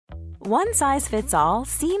One size fits all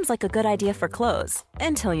seems like a good idea for clothes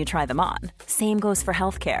until you try them on. Same goes for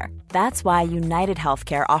healthcare. That's why United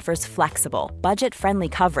Healthcare offers flexible, budget-friendly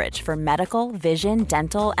coverage for medical, vision,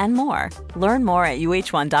 dental, and more. Learn more at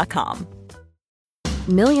uh1.com.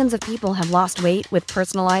 Millions of people have lost weight with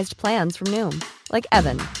personalized plans from Noom. Like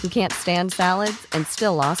Evan, who can't stand salads and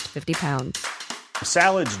still lost 50 pounds.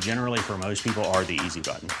 Salads generally for most people are the easy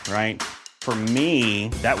button, right? For me,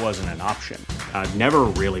 that wasn't an option. I never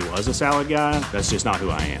really was a salad guy. That's just not who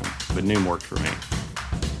I am. But Noom worked for me.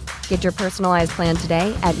 Get your personalized plan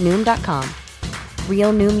today at Noom.com.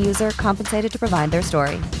 Real Noom user compensated to provide their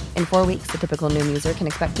story. In 4 weeks, the typical Noom user can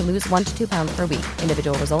expect to lose 1 to 2 pounds per week.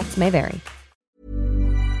 Individual results may vary.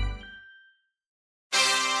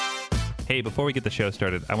 Hey, before we get the show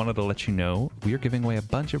started, I wanted to let you know we are giving away a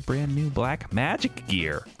bunch of brand new Blackmagic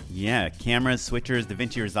gear. Yeah, cameras, switchers,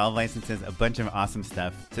 DaVinci Resolve licenses, a bunch of awesome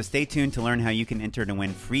stuff. So stay tuned to learn how you can enter to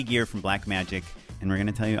win free gear from Blackmagic, and we're going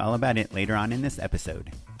to tell you all about it later on in this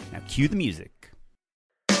episode. Now cue the music.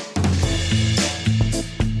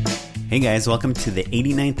 Hey guys, welcome to the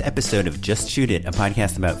 89th episode of Just Shoot It, a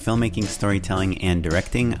podcast about filmmaking, storytelling, and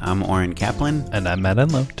directing. I'm Oren Kaplan. And I'm Matt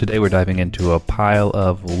Enlow. Today we're diving into a pile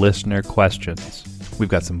of listener questions. We've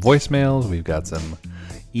got some voicemails, we've got some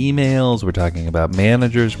emails, we're talking about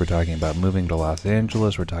managers, we're talking about moving to Los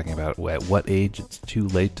Angeles, we're talking about at what age it's too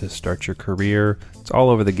late to start your career. It's all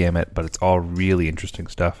over the gamut, but it's all really interesting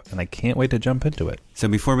stuff, and I can't wait to jump into it. So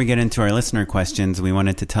before we get into our listener questions, we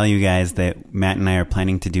wanted to tell you guys that Matt and I are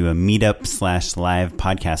planning to do a meetup/live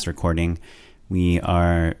podcast recording. We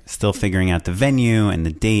are still figuring out the venue and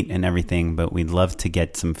the date and everything, but we'd love to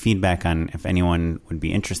get some feedback on if anyone would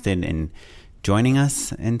be interested in joining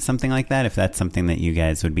us in something like that, if that's something that you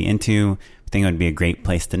guys would be into. I think it would be a great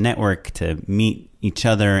place to network, to meet each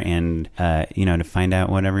other, and to find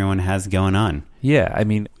out what everyone has going on. Yeah, I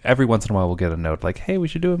mean, every once in a while we'll get a note like, hey, we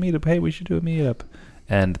should do a meetup, hey, we should do a meetup.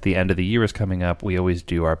 And the end of the year is coming up. We always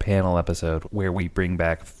do our panel episode where we bring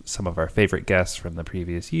back some of our favorite guests from the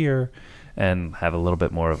previous year and have a little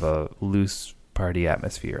bit more of a loose party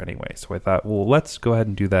atmosphere anyway. So I thought, well, let's go ahead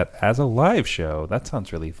and do that as a live show. That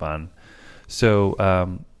sounds really fun. So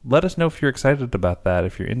let us know if you're excited about that,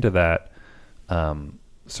 if you're into that.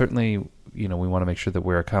 Certainly, we want to make sure that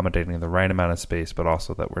we're accommodating the right amount of space, but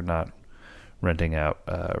also that we're not renting out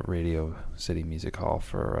Radio City Music Hall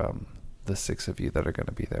for the 6 of you that are going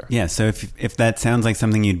to be there. Yeah, so if that sounds like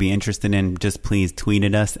something you'd be interested in, just please tweet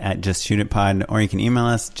at us at JustShootItPod, or you can email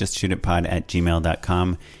us,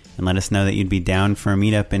 justshootitpod@gmail.com, and let us know that you'd be down for a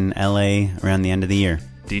meetup in LA around the end of the year.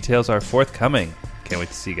 Details are forthcoming. Can't wait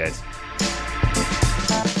to see you guys.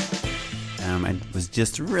 I was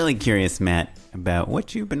just really curious, Matt, about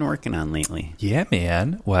what you've been working on lately. Yeah,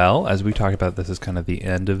 man. Well, as we talked about, this is kind of the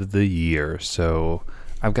end of the year, so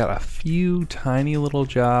I've got a few tiny little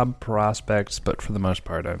job prospects, but for the most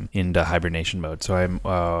part, I'm into hibernation mode. So I'm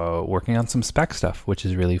working on some spec stuff, which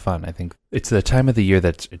is really fun. I think it's the time of the year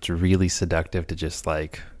that it's really seductive to just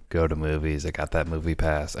go to movies. I got that movie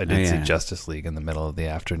pass. I did see Justice League in the middle of the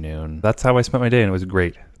afternoon. That's how I spent my day, and it was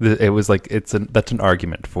great. It was that's an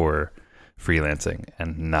argument for freelancing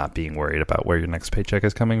and not being worried about where your next paycheck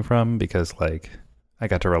is coming from, because I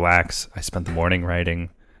got to relax. I spent the morning writing.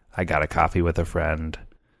 I got a coffee with a friend.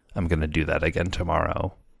 I'm going to do that again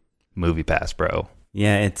tomorrow. Movie pass, bro.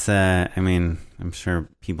 Yeah, it's, I'm sure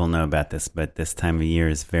people know about this, but this time of year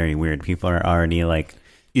is very weird. People are already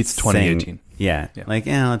it's 2018.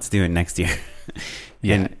 Let's do it next year.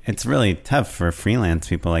 Yeah. And it's really tough for freelance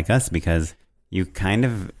people like us, because you kind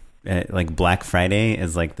of, Black Friday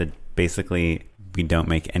is basically we don't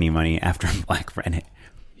make any money after Black Friday.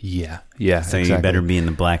 Yeah, so exactly. You better be in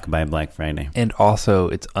the black by Black Friday. And also,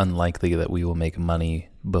 it's unlikely that we will make money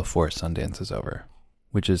before Sundance is over,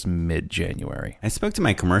 which is mid-January. I spoke to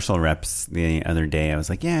my commercial reps the other day. I was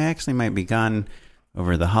like, I actually might be gone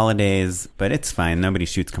over the holidays, but it's fine. Nobody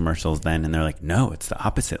shoots commercials then. And they're like, no, it's the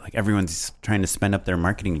opposite. Everyone's trying to spend up their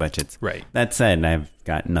marketing budgets. Right. That said, I've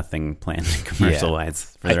got nothing planned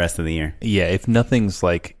commercial-wise for the rest of the year. Yeah, if nothing's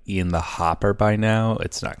in the hopper by now,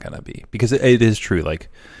 it's not going to be. Because it is true,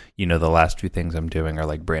 the last few things I'm doing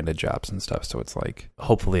are branded jobs and stuff. So it's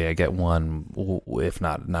hopefully I get one, if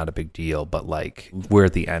not a big deal, but we're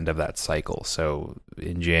at the end of that cycle. So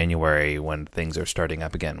in January, when things are starting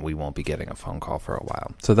up again, we won't be getting a phone call for a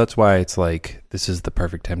while. So that's why it's this is the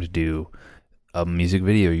perfect time to do a music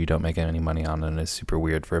video you don't make any money on and is super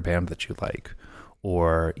weird for a band that you like.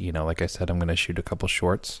 Or, like I said, I'm going to shoot a couple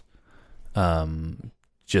shorts.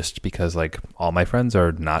 Just because all my friends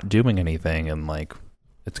are not doing anything, and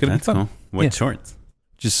it's going to be fun. Cool. What shorts?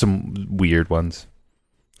 Just some weird ones.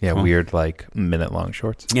 Yeah, Cool. weird like minute-long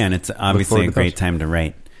shorts. Yeah, and it's obviously forward a to great those. time to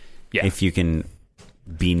write. Yeah. If you can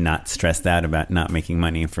be not stressed out about not making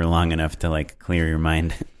money for long enough to like clear your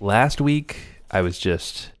mind. Last week, I was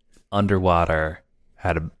just underwater.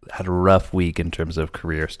 Had a rough week in terms of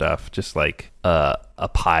career stuff. Just like a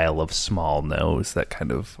pile of small no's that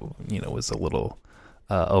kind of was a little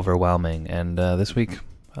overwhelming. And this week,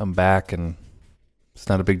 I'm back, and it's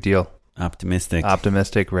not a big deal.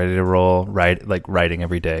 Optimistic, ready to roll. Writing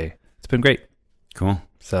every day. It's been great. Cool.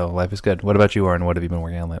 So life is good. What about you, Oren? What have you been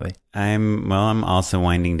working on lately? I'm also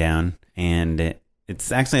winding down, and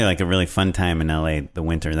it's actually like a really fun time in LA, the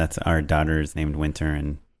winter. That's our daughter's named Winter,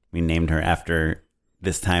 and we named her after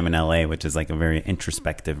this time in LA, which is like a very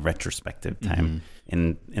introspective, retrospective time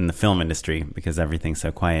in the film industry because everything's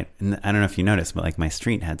so quiet. And I don't know if you noticed, but like my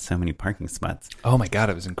street had so many parking spots. Oh my God,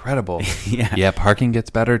 it was incredible. Yeah. Yeah, parking gets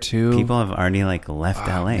better too. People have already like left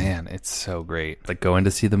LA. Man, it's so great. Like going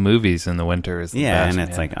to see the movies in the winter is the best, and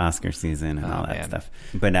it's man. like Oscar season and all that man. stuff.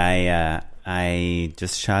 But I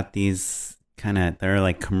just shot these they're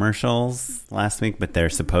like commercials last week, but they're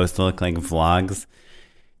supposed to look like vlogs.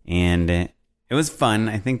 And it was fun.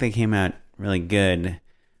 I think they came out really good.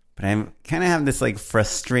 But I kind of have this like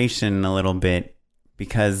frustration a little bit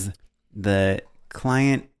because the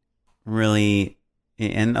client really,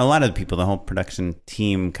 and a lot of the people, the whole production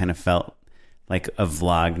team kind of felt like a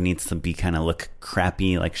vlog needs to be kind of look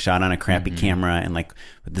crappy, like shot on a crappy camera, and like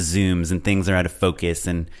with the zooms and things are out of focus.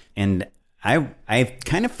 And I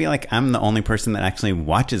kind of feel like I'm the only person that actually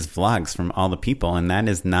watches vlogs from all the people, and that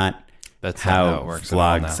is not That's how not how it works at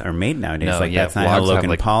all vlogs now. are made nowadays. No, like yeah, that's not how vlogs Logan have,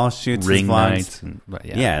 like, Paul shoots his ring vlogs. nights. And,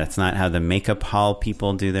 Yeah, that's not how the makeup hall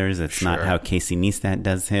people do theirs. It's not Sure. how Casey Neistat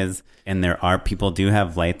does his. And there are people do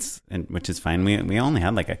have lights, which is fine. We only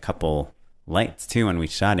had like a couple lights too when we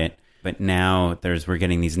shot it. But now we're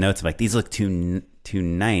getting these notes of like, these look too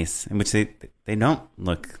nice, in which they don't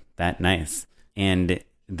look that nice. And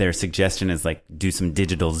their suggestion is like do some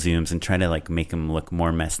digital zooms and try to like make them look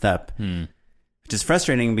more messed up. Which is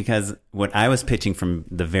frustrating because what I was pitching from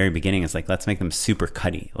the very beginning is like, let's make them super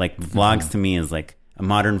cutty. Like vlogs to me is like a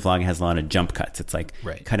modern vlog has a lot of jump cuts. It's like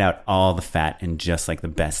cut out all the fat and just like the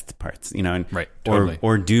best parts, and totally.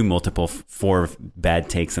 or do multiple 4 bad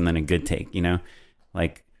takes and then a good take,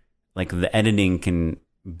 like the editing can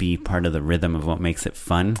be part of the rhythm of what makes it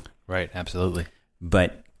fun. Right, absolutely.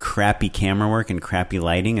 But crappy camera work and crappy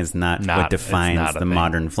lighting is not what defines the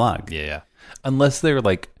modern vlog. Yeah. Unless they're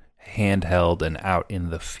like handheld and out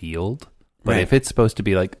in the field. But Right. if it's supposed to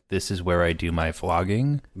be like, this is where I do my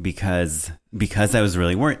vlogging. Because I was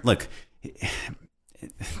really worried. Look,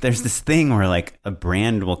 there's this thing where like a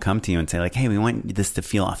brand will come to you and say like, hey, we want this to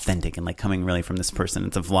feel authentic and like coming really from this person.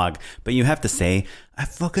 It's a vlog. But you have to say, I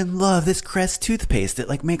fucking love this Crest toothpaste. It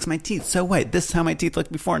like makes my teeth so white. This is how my teeth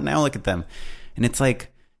looked before. Now look at them. And it's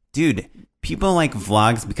like, dude, people like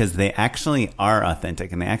vlogs because they actually are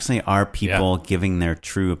authentic and they actually are people giving their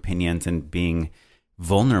true opinions and being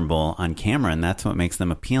vulnerable on camera. And that's what makes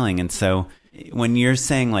them appealing. And so when you're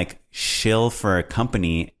saying like shill for a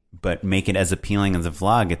company, but make it as appealing as a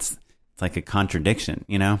vlog, it's like a contradiction,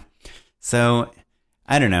 So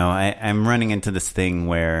I don't know. I'm running into this thing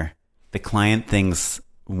where the client thinks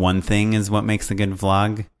one thing is what makes a good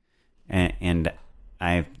vlog. And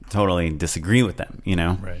I totally disagree with them,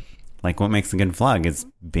 Right. Like what makes a good vlog is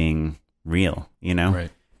being real,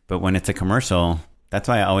 Right. But when it's a commercial, that's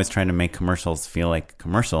why I always try to make commercials feel like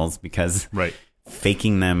commercials because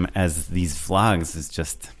faking them as these vlogs is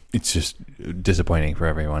just... It's just disappointing for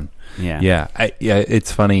everyone. Yeah.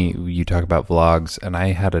 It's funny you talk about vlogs, and I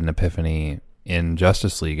had an epiphany in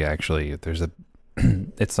Justice League, actually.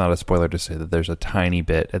 It's not a spoiler to say that there's a tiny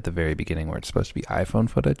bit at the very beginning where it's supposed to be iPhone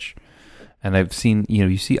footage. And I've seen,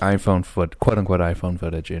 you see quote unquote iPhone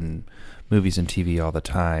footage in movies and TV all the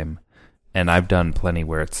time. And I've done plenty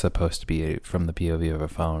where it's supposed to be from the POV of a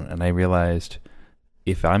phone. And I realized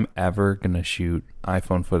if I'm ever going to shoot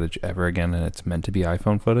iPhone footage ever again, and it's meant to be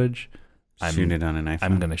iPhone footage, shoot it on an iPhone.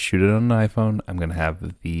 I'm going to shoot it on an iPhone. I'm going to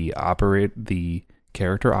have the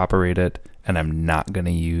character operate it, and I'm not going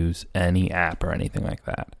to use any app or anything like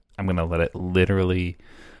that. I'm going to let it literally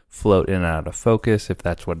float in and out of focus if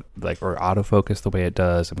that's what, or autofocus the way it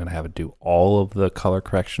does. I'm going to have it do all of the color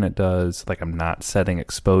correction it does. Like, I'm not setting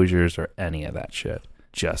exposures or any of that shit.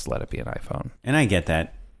 Just let it be an iPhone. And I get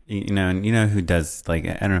that. And you know who does, like,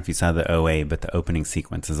 I don't know if you saw the OA, but the opening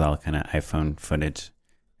sequence is all kind of iPhone footage.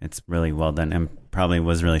 It's really well done and probably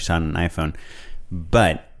was really shot on an iPhone.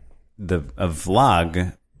 But a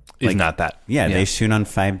vlog is not that. Yeah, they shoot on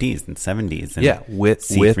 5Ds and 7Ds. And with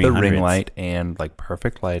the ring C300s. light and like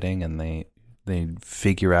perfect lighting, and they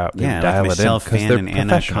figure out, they like dial Michelle it in because Phan they're and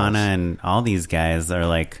Anna professionals. Khanna and all these guys are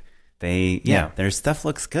like, their stuff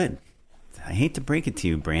looks good. I hate to break it to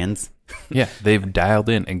you, brands. Yeah, they've dialed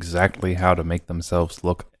in exactly how to make themselves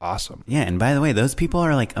look awesome. Yeah, and by the way, those people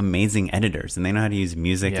are like amazing editors, and they know how to use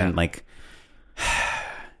music and like.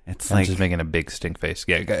 It's I'm like just making a big stink face.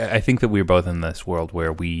 Yeah, I think that we're both in this world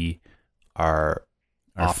where we are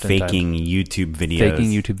faking YouTube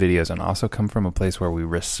videos, and also come from a place where we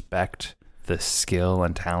respect the skill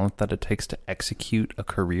and talent that it takes to execute a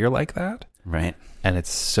career like that. Right. And it's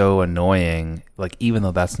so annoying. Like, even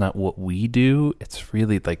though that's not what we do, it's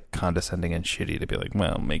really like condescending and shitty to be like,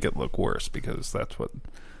 well, make it look worse because that's what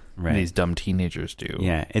these dumb teenagers do.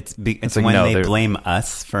 Yeah, it's like, when no, they blame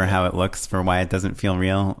us for how it looks, for why it doesn't feel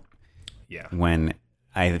real. Yeah. When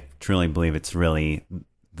I truly believe it's really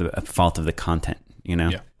the fault of the content,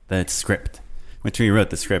 the script, which we wrote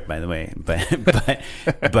the script, by the way,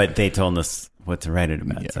 but they told us what to write it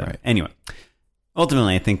about. Yeah, so right. Anyway,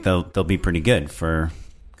 ultimately, I think they'll be pretty good for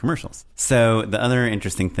commercials. So the other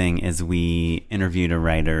interesting thing is we interviewed a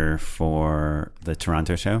writer for the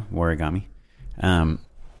Toronto show, Warigami.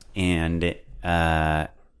 And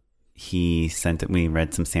he sent it. We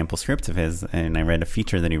read some sample scripts of his, and I read a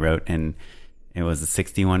feature that he wrote, and it was a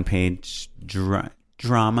 61-page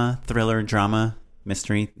thriller drama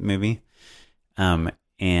mystery movie. And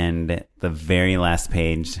the very last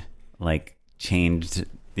page, like, changed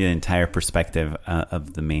the entire perspective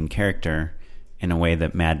of the main character in a way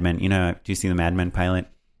that Mad Men. Do you see the Mad Men pilot?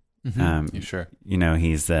 Mm-hmm. Sure.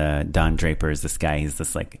 He's Don Draper is this guy. He's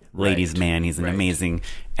this like ladies' man. He's an amazing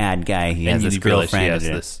ad guy. He has this girlfriend. He has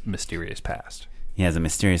this mysterious past. He has a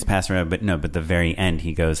mysterious past, but the very end,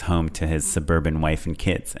 he goes home to his suburban wife and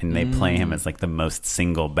kids, and they play him as like the most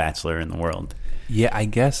single bachelor in the world. Yeah, I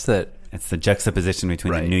guess that it's the juxtaposition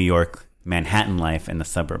between the New York Manhattan life and the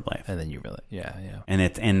suburb life. And then you really, yeah.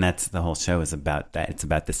 And that's the whole show is about that. It's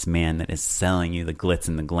about this man that is selling you the glitz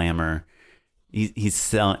and the glamour. He's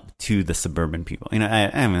selling to the suburban people. I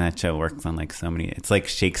mean, that show works on like so many. It's like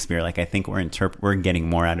Shakespeare. Like I think we're getting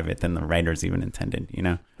more out of it than the writers even intended.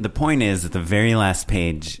 The point is that the very last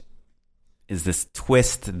page is this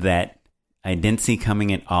twist that I didn't see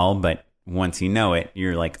coming at all. But once you know it,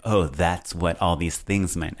 you're like, oh, that's what all these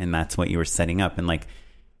things meant, and that's what you were setting up. And like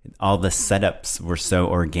all the setups were so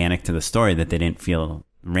organic to the story that they didn't feel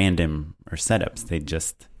random or setups. They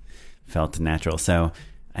just felt natural. So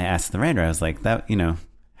I asked the writer, I was like,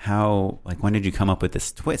 how, like, when did you come up with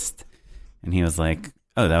this twist? And he was like,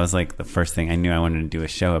 oh, that was like the first thing I knew. I wanted to do a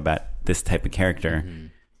show about this type of character,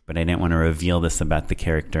 but I didn't want to reveal this about the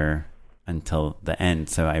character until the end.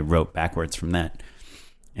 So I wrote backwards from that.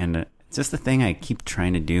 And it's just the thing I keep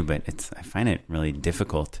trying to do, but I find it really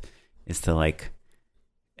difficult, is to like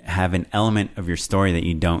have an element of your story that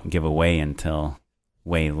you don't give away until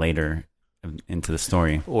way later into the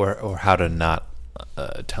story. Or how to not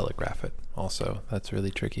telegraph it. Also, that's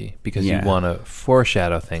really tricky because you want to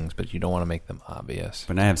foreshadow things, but you don't want to make them obvious.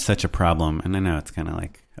 But I have such a problem, and I know it's kind of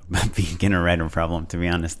like a beginner writer problem, to be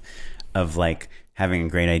honest, of like having a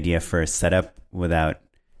great idea for a setup without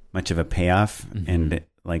much of a payoff, and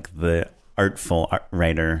like the artful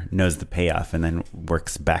writer knows the payoff and then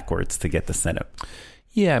works backwards to get the setup.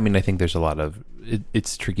 Yeah, I mean, I think there's a lot of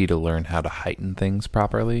it's tricky to learn how to heighten things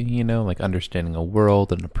properly, like understanding a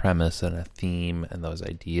world and a premise and a theme, and those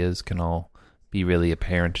ideas can all be really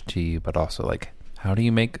apparent to you, but also like, how do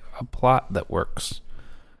you make a plot that works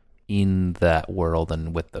in that world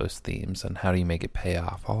and with those themes, and how do you make it pay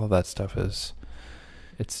off? All of that stuff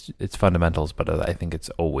it's fundamentals, but I think it's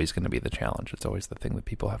always going to be the challenge. It's always the thing that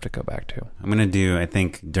people have to go back to. I'm going to do, I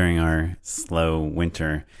think, during our slow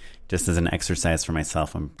winter, just as an exercise for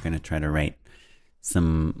myself, I'm going to try to write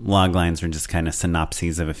some log lines or just kind of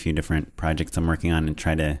synopses of a few different projects I'm working on and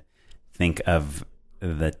try to think of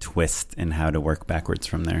the twist and how to work backwards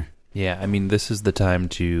from there. Yeah, I mean, this is the time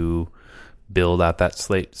to build out that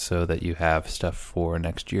slate so that you have stuff for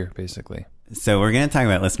next year, basically. So we're going to talk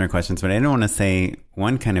about listener questions, but I don't want to say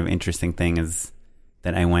one kind of interesting thing is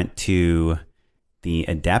that I went to the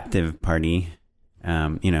Adaptive party.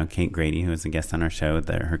 Kate Grady, who was a guest on our show,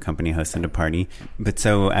 her company hosted a party. But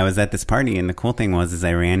so I was at this party, and the cool thing was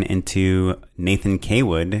I ran into Nathan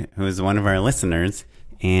Kaywood, who is one of our listeners,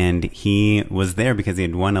 and he was there because he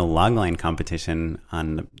had won a logline competition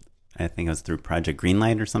on, I think it was through Project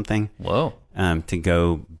Greenlight or something. Whoa. To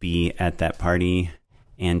go be at that party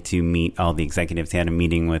and to meet all the executives. He had a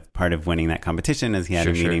meeting with part of winning that competition, as he had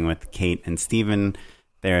a meeting with Kate and Steven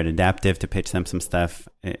there at Adaptive to pitch them some stuff.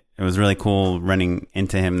 It was really cool running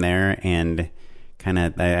into him there, and kind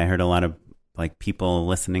of I heard a lot of like people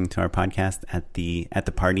listening to our podcast at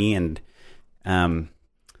the party, and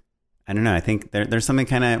I don't know. I think there's something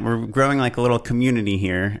kind of, we're growing like a little community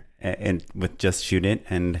here and with Just Shoot It.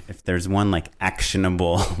 And if there's one like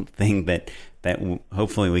actionable thing that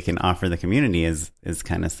hopefully we can offer the community is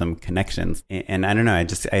kind of some connections. And I don't know, I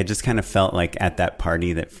just kind of felt like at that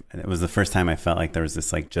party that it was the first time I felt like there was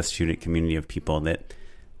this like Just Shoot It community of people that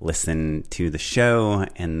listen to the show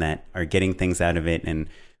and that are getting things out of it. And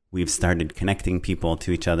we've started connecting people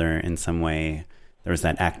to each other in some way. There was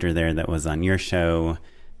that actor there that was on your show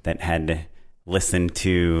that had listened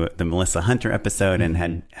to the Melissa Hunter episode and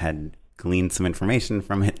had gleaned some information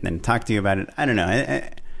from it and then talked to you about it. I don't know.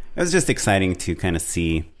 It was just exciting to kind of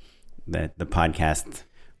see that the podcast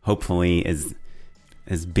hopefully is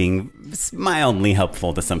being mildly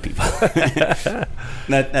helpful to some people.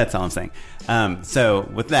 That's all I'm saying. So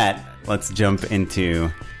with that, let's jump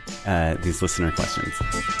into these listener questions.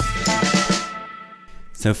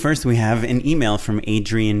 So first we have an email from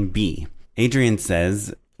Adrian B. Adrian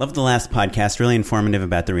says, "Loved the last podcast, really informative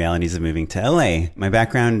about the realities of moving to LA. My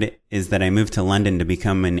background is that I moved to London to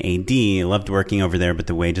become an AD. Loved working over there, but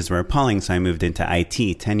the wages were appalling, so I moved into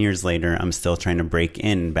IT. 10 years later, I'm still trying to break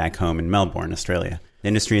in back home in Melbourne, Australia. The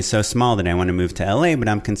industry is so small that I want to move to LA, but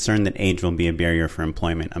I'm concerned that age will be a barrier for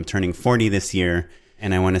employment. I'm turning 40 this year,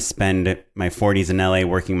 and I want to spend my 40s in LA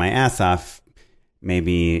working my ass off,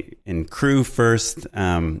 maybe in crew first,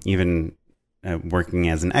 even working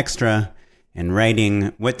as an extra, and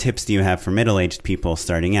writing. What tips do you have for middle-aged people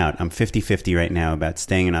starting out? I'm 50-50 right now about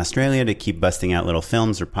staying in Australia to keep busting out little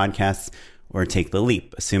films or podcasts, or take the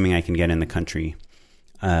leap, assuming I can get in the country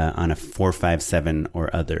on a 457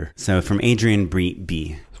 or other." So from Adrian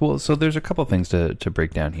B. Well, so there's a couple of things to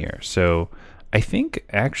break down here. So I think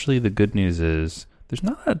actually the good news is there's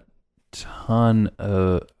not a ton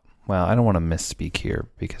of, well, I don't want to misspeak here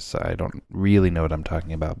because I don't really know what I'm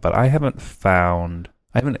talking about, but I haven't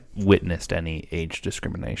witnessed any age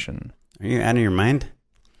discrimination. Are you out of your mind?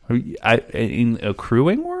 In a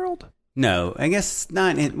crewing world? No, I guess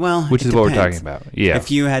not. Which is what we're talking about. Yeah.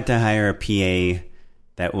 If you had to hire a PA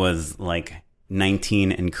that was like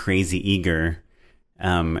 19 and crazy eager,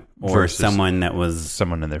 or versus someone that was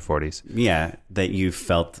someone in their 40s. Yeah, that you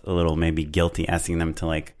felt a little maybe guilty asking them to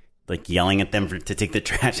like yelling at them to take the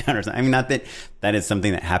trash out or something. I mean, not that that is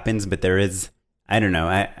something that happens, but there is, I don't know.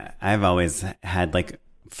 I've always had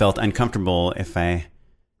felt uncomfortable if there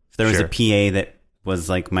was a PA that was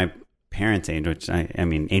like my parents' age, which I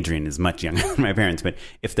mean, Adrian is much younger than my parents, but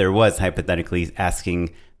if there was hypothetically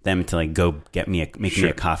asking them to go make me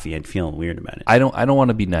a coffee, I'd feel weird about it. I don't want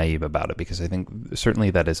to be naive about it because I think certainly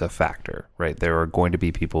that is a factor, right? There are going to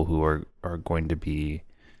be people who are going to be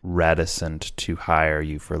reticent to hire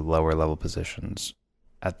you for lower level positions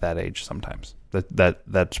at that age sometimes.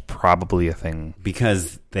 That's probably a thing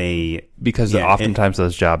because oftentimes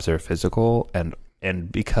those jobs are physical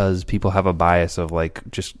and because people have a bias of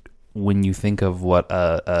just when you think of what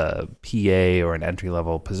a PA or an entry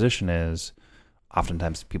level position is,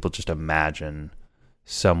 oftentimes people just imagine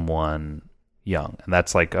someone young, and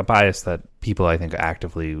that's like a bias that people I think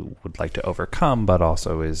actively would like to overcome, but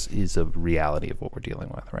also is a reality of what we're dealing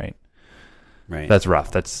with, right? Right. That's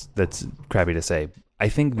rough. That's crappy to say. I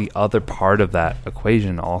think the other part of that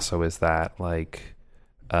equation also is that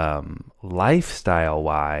lifestyle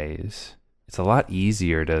wise, it's a lot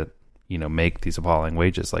easier to make these appalling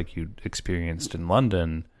wages like you experienced in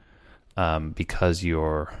London, because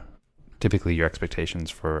typically your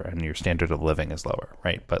expectations and your standard of living is lower,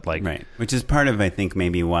 right? But right, which is part of, I think,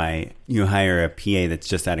 maybe why you hire a PA that's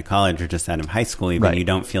just out of college or just out of high school, even you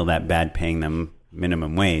don't feel that bad paying them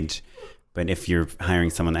minimum wage. But if you're hiring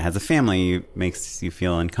someone that has a family, it makes you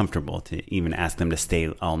feel uncomfortable to even ask them to stay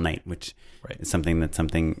all night, which is something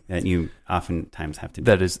that you oftentimes have to do.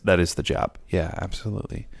 That is the job. Yeah,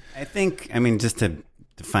 absolutely. I think, just to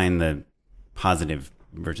define the positive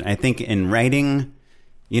version, I think in writing,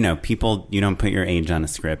 people, you don't put your age on a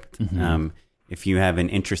script. Mm-hmm. If you have an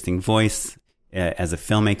interesting voice as a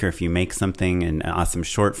filmmaker, if you make something, an awesome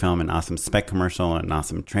short film, an awesome spec commercial, an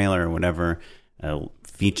awesome trailer or whatever, a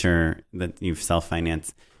feature that you've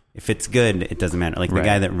self-financed, if it's good, it doesn't matter. The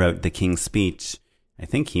guy that wrote The King's Speech, I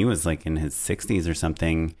think he was in his 60s or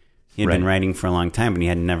something. He had been writing for a long time, but he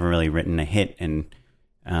had never really written a hit, and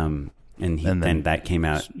then that came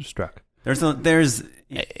out. Struck.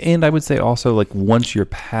 And I would say also, once you're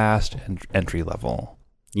past entry level,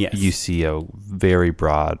 yes, you see a very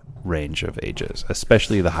broad range of ages,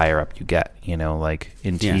 especially the higher up you get. In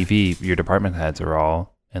TV, your department heads are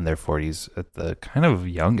all in their 40s at the kind of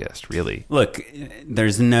youngest, really. Look,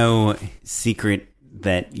 there's no secret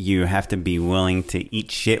that you have to be willing to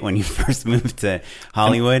eat shit when you first move to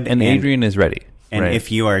Hollywood. And Adrian is ready. And Right.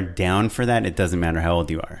 if you are down for that, it doesn't matter how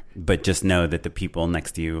old you are. But just know that the people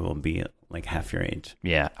next to you will be like half your age.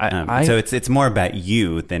 Yeah. So it's more about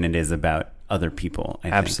you than it is about other people, I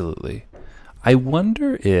think. Absolutely. I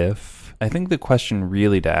wonder if, I think the question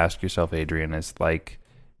really to ask yourself, Adrian, is like,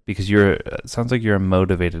 because it sounds like you're a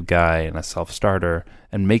motivated guy and a self-starter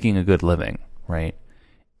and making a good living, right?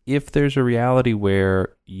 If there's a reality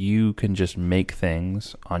where you can just make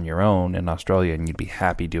things on your own in Australia and you'd be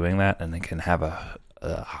happy doing that and it can have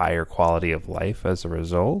a higher quality of life as a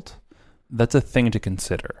result, that's a thing to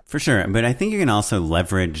consider. For sure. But I think you can also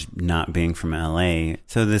leverage not being from LA.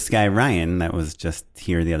 So this guy, Ryan, that was just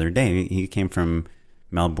here the other day, he came from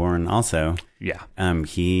Melbourne also. Yeah.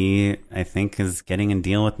 He, I think, is getting a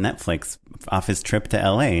deal with Netflix off his trip to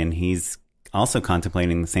LA, and he's also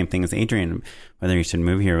contemplating the same thing as Adrian, whether he should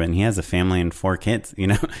move here. And he has a family and 4 kids, you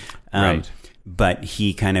know? Right. But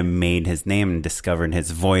he kind of made his name and discovered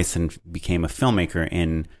his voice and became a filmmaker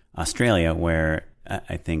in Australia, where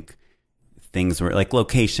I think things were like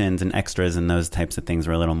locations and extras and those types of things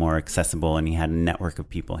were a little more accessible, and he had a network of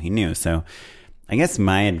people he knew. So I guess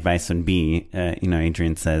my advice would be,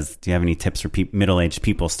 Adrian says, do you have any tips for middle-aged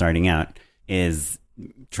people starting out? Is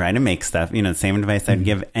try to make stuff, same advice I'd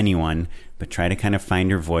give anyone, but try to kind of find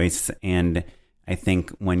your voice. And I think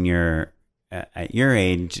when you're at your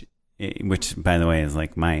age, which by the way is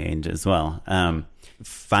like my age as well,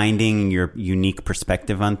 finding your unique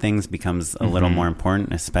perspective on things becomes a little more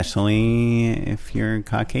important, especially if you're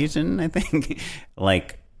Caucasian, I think.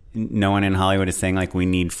 Like, no one in Hollywood is saying like we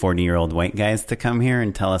need 40-year-old white guys to come here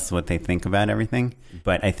and tell us what they think about everything.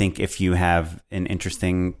 But I think if you have an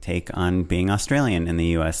interesting take on being Australian in the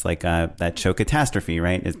U.S., like that show Catastrophe,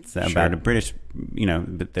 right? It's about a British,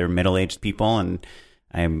 but they're middle-aged people, and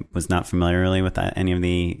I was not familiar really with any of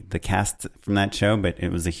the cast from that show, but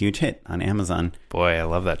it was a huge hit on Amazon. Boy, I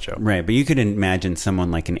love that show. Right, but you could imagine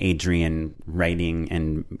someone like an Adrian writing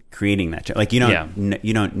and creating that show. Like you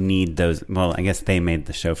don't need those. Well, I guess they made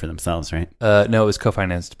the show for themselves, right? No, it was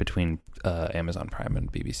co-financed between Amazon Prime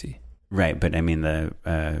and BBC. Right, but I mean, the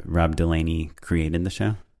Rob Delaney created the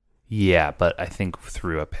show. Yeah, but I think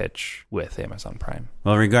through a pitch with Amazon Prime.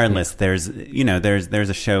 Well, regardless, there's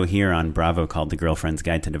a show here on Bravo called The Girlfriend's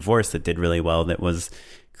Guide to Divorce that did really well. That was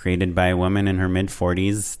created by a woman in her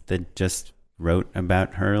mid-40s that just wrote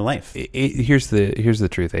about her life. Here's the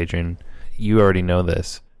truth, Adrian. You already know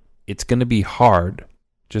this. It's going to be hard,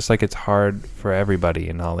 just like it's hard for everybody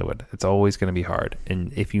in Hollywood. It's always going to be hard.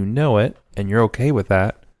 And if you know it and you're okay with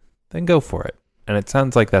that, then go for it. And it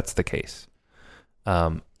sounds like that's the case.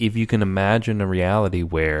 If you can imagine a reality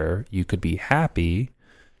where you could be happy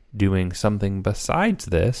doing something besides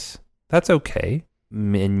this, that's okay.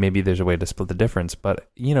 And maybe there's a way to split the difference. But,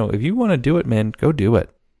 if you want to do it, man, go do it.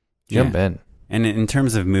 Jump in. And in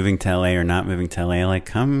terms of moving to LA or not moving to LA, like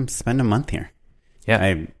come spend a month here. Yeah.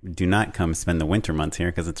 I do not come spend the winter months here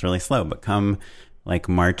because it's really slow. But come like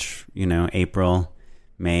March, April,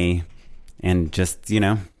 May, and just,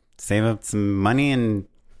 save up some money and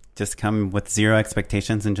just come with zero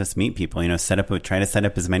expectations and just meet people. Try to set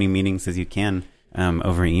up as many meetings as you can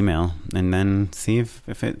over email, and then see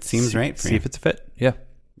if it seems right for you. See if it's a fit. Yeah.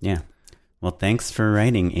 Yeah. Well, thanks for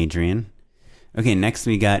writing, Adrian. Okay, next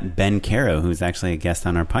we got Ben Caro, who's actually a guest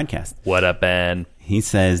on our podcast. What up, Ben? He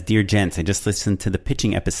says, Dear gents, I just listened to the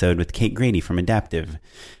pitching episode with Kate Grady from Adaptive.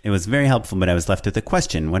 It was very helpful, but I was left with a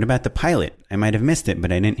question. What about the pilot? I might have missed it,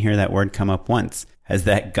 but I didn't hear that word come up once. Has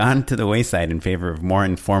that gone to the wayside in favor of more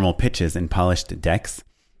informal pitches and polished decks?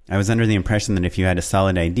 I was under the impression that if you had a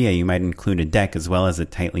solid idea, you might include a deck as well as a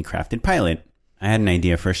tightly crafted pilot. I had an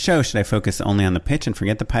idea for a show. Should I focus only on the pitch and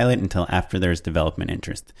forget the pilot until after there's development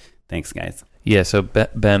interest? Thanks, guys. Yeah, so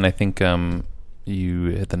Ben, I think you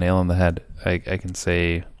hit the nail on the head. I can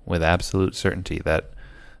say with absolute certainty that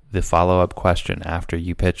the follow-up question after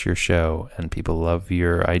you pitch your show and people love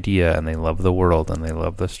your idea and they love the world and they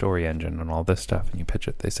love the story engine and all this stuff, and you pitch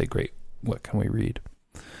it, they say, great, what can we read?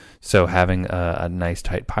 So having a nice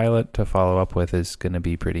tight pilot to follow up with is going to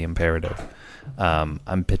be pretty imperative.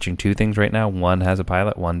 I'm pitching 2 things right now. One has a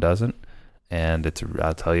pilot, one doesn't. And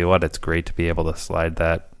I'll tell you what, it's great to be able to slide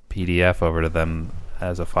that PDF over to them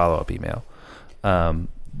as a follow-up email.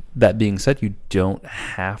 That being said, you don't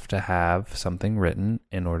have to have something written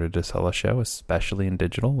in order to sell a show, especially in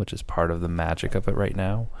digital, which is part of the magic of it right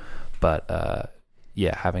now. But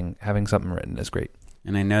having something written is great.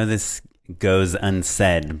 And I know this goes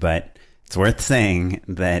unsaid, but it's worth saying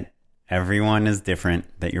that everyone is different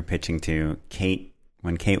that you're pitching to.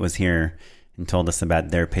 When Kate was here and told us about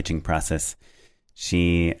their pitching process,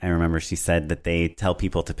 I remember she said that they tell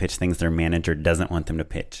people to pitch things their manager doesn't want them to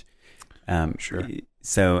pitch. Sure.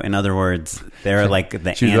 So, in other words, they're like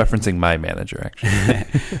the... She's referencing my manager,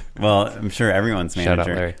 actually. Well, I'm sure everyone's manager. Shout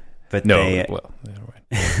out, Larry. But no, they... well,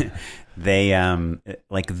 right. they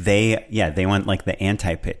want like the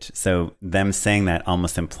anti-pitch. So them saying that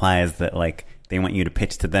almost implies that like they want you to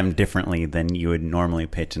pitch to them differently than you would normally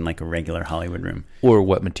pitch in like a regular Hollywood room. Or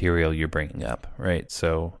what material you're bringing up, right?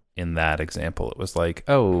 So in that example, it was like,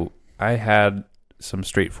 oh, I had some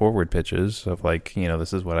straightforward pitches of like, you know,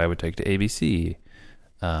 this is what I would take to ABC.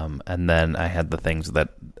 And then I had the things that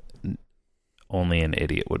only an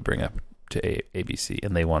idiot would bring up to ABC,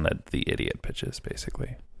 and they wanted the idiot pitches,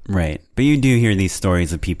 basically. Right. But you do hear these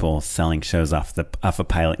stories of people selling shows off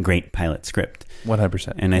a great pilot script.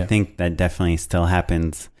 100%. And I think that definitely still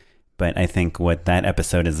happens. But I think what that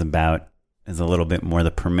episode is about is a little bit more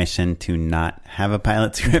the permission to not have a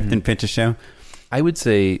pilot script and pitch a show. I would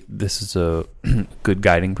say this is a good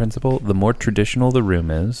guiding principle. The more traditional the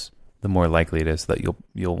room is, the more likely it is that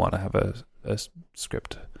you'll want to have a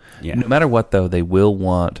script. Yeah. No matter what, though, they will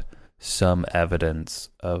want some evidence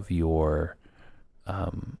of your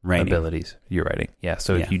abilities. Your writing. Yeah.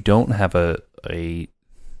 So if you don't have a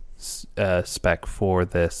spec for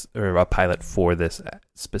this or a pilot for this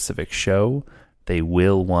specific show, they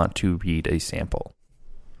will want to read a sample.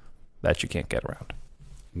 That you can't get around.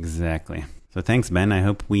 Exactly. So thanks, Ben. I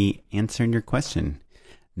hope we answered your question.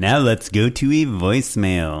 Now let's go to a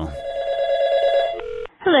voicemail.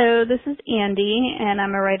 Hello, this is Andy, and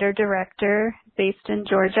I'm a writer-director based in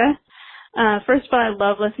Georgia. First of all, I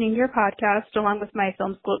love listening to your podcast. Along with my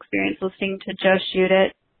film school experience, listening to Just Shoot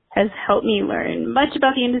It has helped me learn much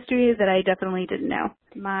about the industry that I definitely didn't know.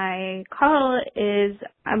 My call is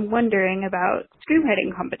I'm wondering about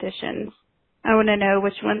screenwriting competitions. I want to know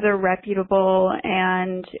which ones are reputable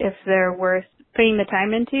and if they're worth putting the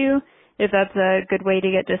time into, if that's a good way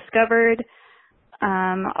to get discovered.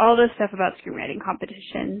 All this stuff about screenwriting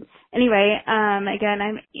competitions. Anyway, again,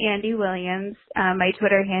 I'm Andy Williams. My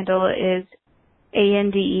Twitter handle is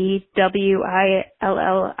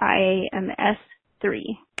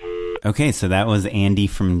ANDEWILLIAMS3. Okay, so that was Andy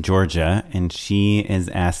from Georgia, and she's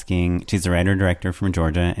a writer-director from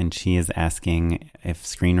Georgia, and she is asking if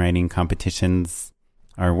screenwriting competitions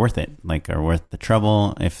are worth it, like are worth the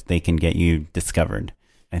trouble, if they can get you discovered.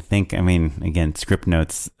 Again, Script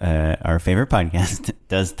Notes, our favorite podcast,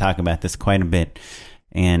 does talk about this quite a bit.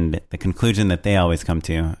 And the conclusion that they always come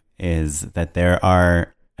to is that there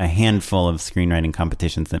are a handful of screenwriting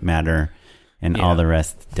competitions that matter and all the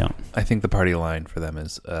rest don't. I think the party line for them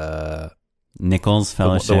is Nichols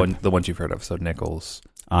Fellowship. The ones you've heard of. So Nichols.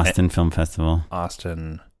 Austin Film Festival.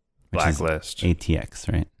 Austin. Blacklist. ATX,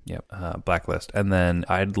 right? Yep. Blacklist. And then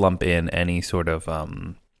I'd lump in any sort of...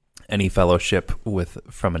 any fellowship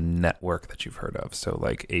from a network that you've heard of. So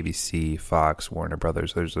like ABC, Fox, Warner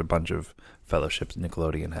Brothers, there's a bunch of fellowships.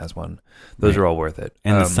 Nickelodeon has one. Those are all worth it.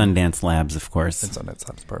 And the Sundance Labs, of course. And Sundance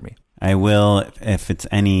Labs, pardon me. I will, if it's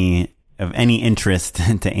of any interest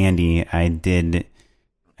to Andy, I did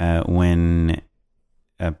win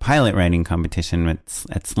a pilot writing competition at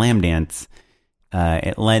Slamdance.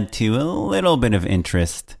 It led to a little bit of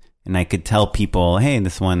interest, and I could tell people, hey,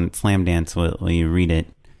 this one, Slamdance, will you read it?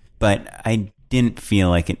 But I didn't feel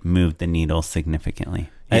like it moved the needle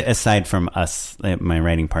significantly. Aside from us, my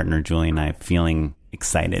writing partner, Julie, and I, feeling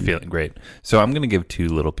excited. Feeling great. So I'm going to give two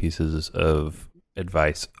little pieces of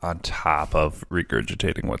advice on top of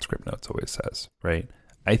regurgitating what Script Notes always says, right?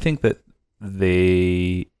 I think that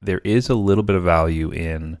there is a little bit of value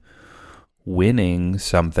in winning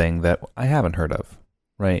something that I haven't heard of,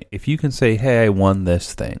 right? If you can say, hey, I won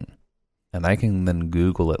this thing, and I can then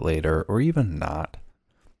Google it later, or even not,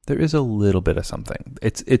 there is a little bit of something.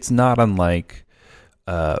 It's not unlike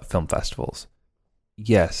film festivals.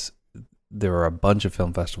 Yes, there are a bunch of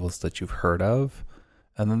film festivals that you've heard of,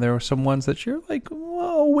 and then there are some ones that you're like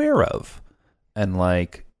aware of. And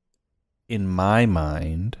like in my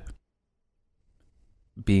mind,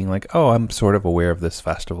 being like, oh, I'm sort of aware of this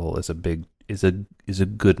festival is a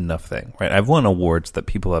good enough thing, right? I've won awards that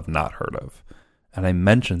people have not heard of, and I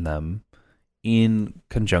mention them in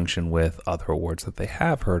conjunction with other awards that they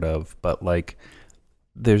have heard of, but like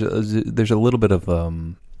there's a little bit of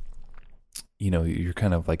you're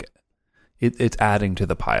kind of like it's adding to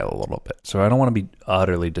the pile a little bit. So I don't want to be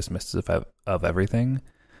utterly dismissive of everything,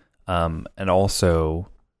 and also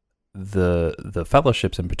the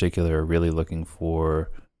fellowships in particular are really looking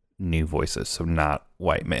for new voices, so not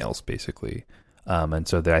white males basically, and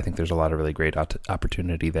so I think there's a lot of really great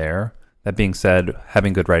opportunity there. That being said,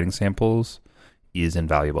 having good writing samples is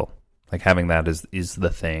invaluable. Like having that is the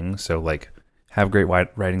thing. So like have great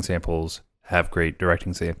writing samples, have great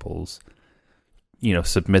directing samples,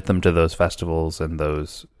 submit them to those festivals and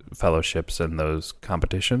those fellowships and those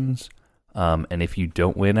competitions. And if you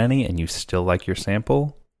don't win any and you still like your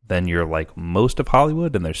sample, then you're like most of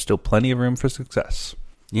Hollywood and there's still plenty of room for success.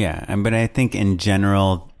 Yeah, but I think in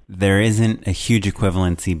general, there isn't a huge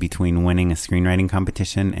equivalency between winning a screenwriting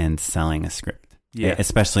competition and selling a script. Yeah.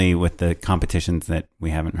 Especially with the competitions that we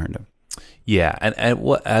haven't heard of. Yeah, and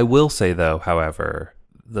what I will say, though, however,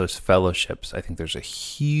 those fellowships, I think there's a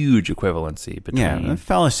huge equivalency between... Yeah,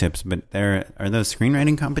 fellowships, but are those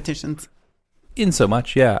screenwriting competitions? In so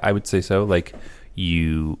much, yeah, I would say so. Like,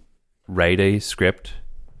 you write a script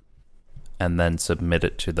and then submit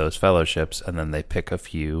it to those fellowships, and then they pick a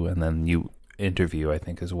few, and then you interview, I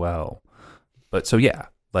think, as well. But so, yeah,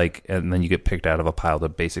 like, and then you get picked out of a pile to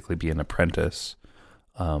basically be an apprentice,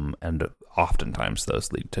 and oftentimes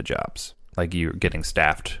those lead to jobs. Like, you're getting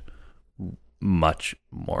staffed much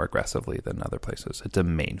more aggressively than other places. It's a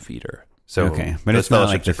main feeder. So okay, but it's not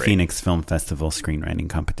like the Phoenix Film Festival screenwriting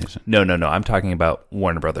competition. No. I'm talking about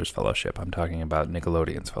Warner Brothers Fellowship. I'm talking about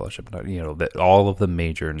Nickelodeon's fellowship. That all of the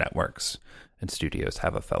major networks and studios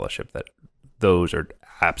have a fellowship that those are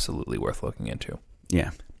absolutely worth looking into.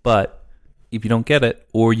 Yeah. But if you don't get it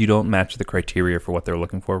or you don't match the criteria for what they're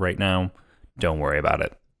looking for right now, don't worry about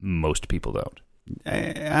it. Most people don't.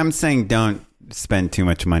 I'm saying don't spend too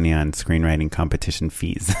much money on screenwriting competition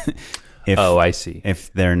fees. I see.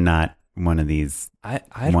 If they're not one of these I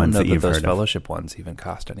don't ones know that you've those heard fellowship ones even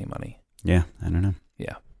cost any money. Yeah, I don't know.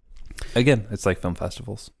 Yeah. Again, it's like film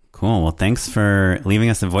festivals. Cool. Well, thanks for leaving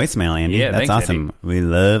us a voicemail, Andy. Yeah, that's thanks, awesome. Andy. We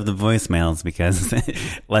love the voicemails because it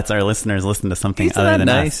lets our listeners listen to something Isn't other that than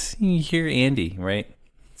nice? us. You hear Andy, right?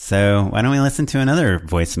 So why don't we listen to another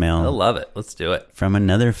voicemail? I love it. Let's do it. From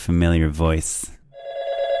another familiar voice.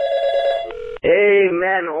 Hey,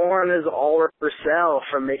 Matt and Oren, this is Ulrich Purcell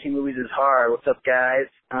from Making Movies is Hard. What's up, guys?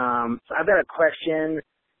 So I've got a question.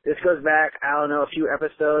 This goes back, I don't know, a few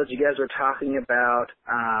episodes. You guys were talking about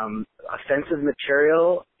offensive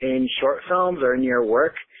material in short films or in your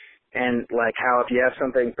work, and like how if you have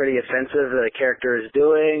something pretty offensive that a character is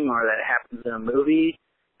doing or that happens in a movie,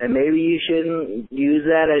 then maybe you shouldn't use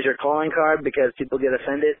that as your calling card because people get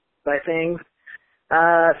offended by things.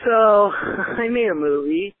 So I made a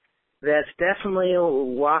movie that's definitely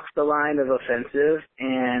walks the line of offensive,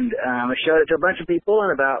 and I showed it to a bunch of people,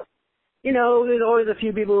 and about, there's always a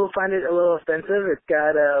few people who find it a little offensive. It's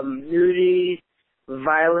got nudity,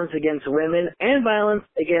 violence against women, and violence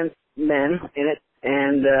against men in it,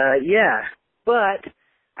 and but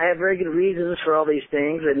I have very good reasons for all these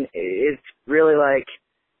things, and it's really like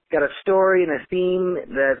got a story and a theme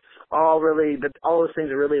that's all those things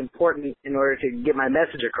are really important in order to get my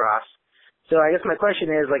message across. So I guess my question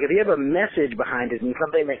is, like, if you have a message behind it and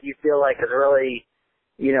something that you feel like is really,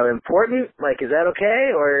 important, like, is that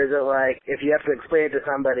okay? Or is it like, if you have to explain it to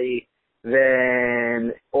somebody,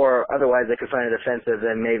 then, or otherwise they could find it offensive,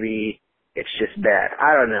 then maybe it's just bad.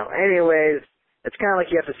 I don't know. Anyways, it's kind of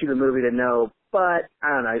like you have to see the movie to know, but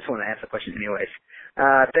I don't know. I just want to ask the question anyways.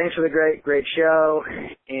 Thanks for the great show.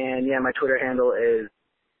 And yeah, my Twitter handle is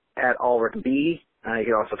 @AlrichB. You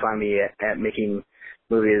can also find me at Making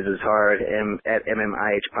Movies is Hard at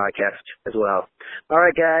MMIH Podcast as well. All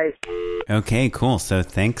right, guys. Okay, cool. So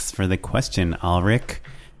thanks for the question, Ulrich.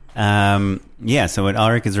 So what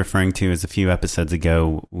Ulrich is referring to is a few episodes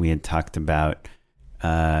ago, we had talked about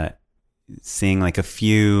seeing like a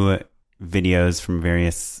few videos from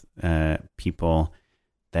various people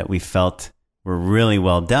that we felt were really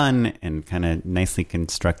well done and kind of nicely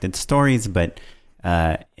constructed stories, but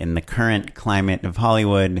in the current climate of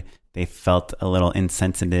Hollywood, they felt a little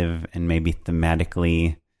insensitive and maybe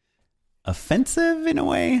thematically offensive in a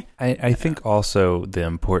way. I think also the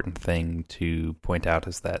important thing to point out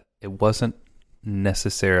is that it wasn't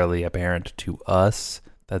necessarily apparent to us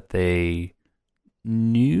that they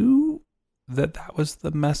knew that was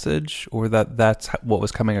the message or that that's what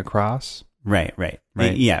was coming across. Right.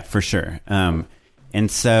 Yeah, for sure. And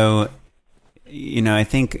so, I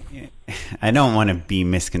think I don't want to be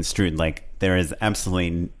misconstrued. Like, there is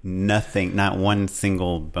absolutely nothing, not one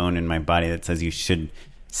single bone in my body that says you should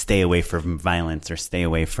stay away from violence or stay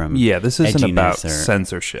away from this isn't about edginess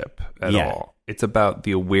censorship at all. It's about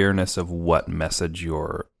the awareness of what message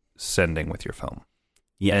you're sending with your film.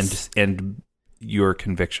 Yes. And your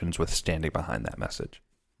convictions with standing behind that message.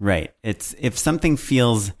 Right. It's if something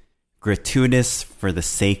feels gratuitous for the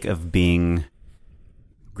sake of being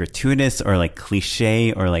gratuitous or like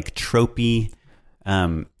cliche or like tropey,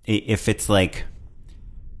 if it's like,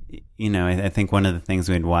 I think one of the things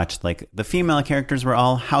we had watched, like the female characters were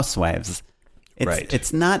all housewives.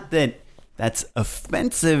 It's not that that's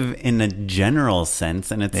offensive in a general sense.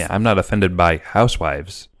 And it's I'm not offended by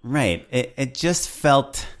housewives. Right. It just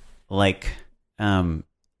felt like a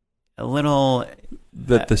little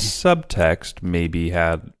that the subtext maybe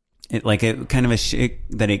had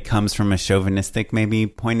it comes from a chauvinistic maybe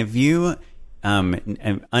point of view,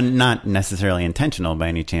 and not necessarily intentional by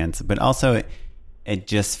any chance, but also it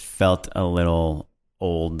just felt a little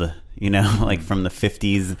old, like from the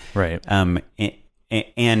 50s. Right.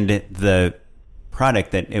 And the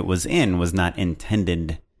product that it was in was not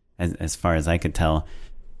intended, as far as I could tell,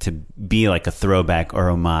 to be like a throwback or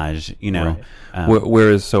homage, Right.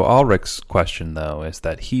 Whereas, so Ulrich's question, though, is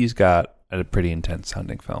that he's got a pretty intense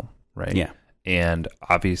sounding film, right? Yeah. And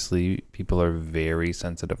obviously, people are very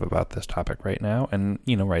sensitive about this topic right now, and,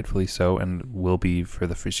 rightfully so, and will be for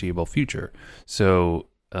the foreseeable future. So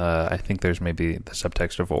I think there's maybe the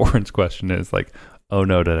subtext of Oren's question is like, oh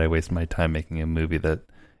no, did I waste my time making a movie that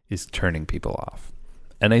is turning people off?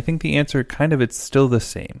 And I think the answer it's still the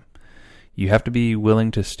same. You have to be willing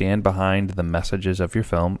to stand behind the messages of your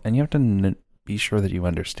film, and you have to be sure that you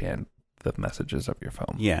understand the messages of your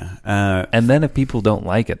film. Yeah. And then if people don't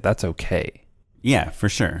like it, that's okay. Yeah, for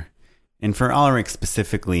sure. And for Ulrich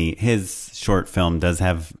specifically, his short film does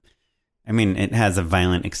have, it has a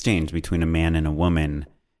violent exchange between a man and a woman,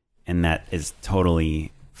 and that is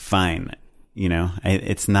totally fine.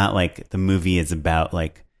 It's not like the movie is about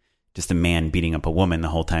like just a man beating up a woman the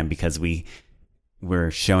whole time because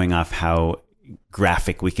we're showing off how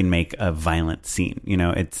graphic we can make a violent scene.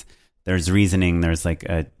 There's reasoning, there's like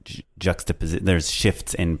a juxtaposition, there's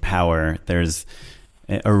shifts in power, there's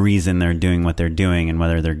a reason they're doing what they're doing, and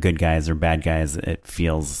whether they're good guys or bad guys, it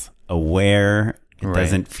feels aware. It Right.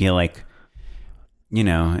 doesn't feel like,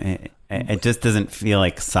 it just doesn't feel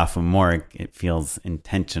like sophomoric. It feels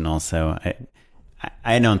intentional. So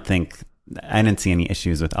I didn't see any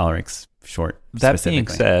issues with Ulrich's short. That being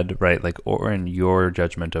said, right, like, Oren, your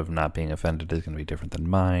judgment of not being offended is going to be different than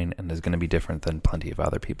mine, and is going to be different than plenty of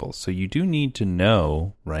other people's. So you do need to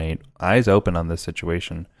know, right, eyes open on this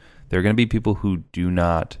situation. There are going to be people who do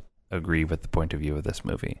not agree with the point of view of this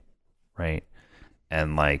movie, right?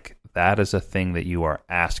 And like, that is a thing that you are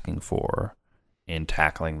asking for in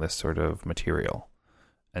tackling this sort of material.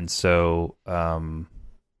 And so,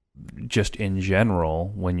 just in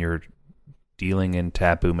general, when you're dealing in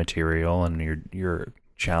taboo material and you're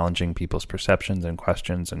challenging people's perceptions and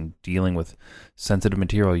questions and dealing with sensitive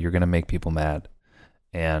material, you're going to make people mad.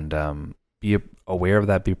 And be aware of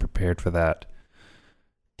that, be prepared for that.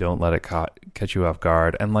 Don't let it catch you off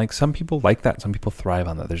guard. And like, some people like that, some people thrive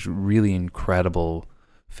on that. There's really incredible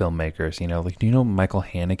filmmakers, like, do you know Michael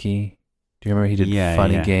Haneke? Do you remember he did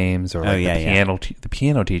Funny Games, or like the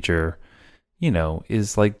piano teacher,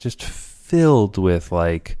 is like just filled with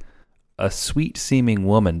like a sweet seeming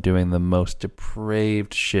woman doing the most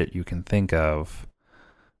depraved shit you can think of.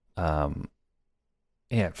 Funny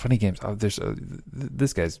Games. Oh, there's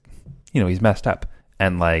this guy's, he's messed up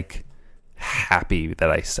and like happy that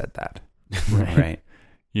I said that. Right.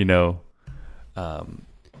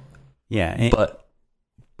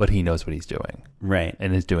 But he knows what he's doing. Right.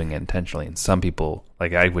 And is doing it intentionally. And some people,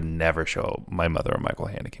 like, I would never show my mother a Michael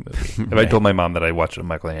Haneke movie. If Right. I told my mom that I watched a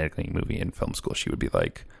Michael Haneke movie in film school, she would be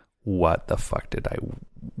like, what the fuck did I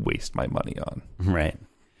waste my money on? Right.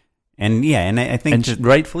 And I think... And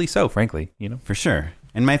rightfully so, frankly, For sure.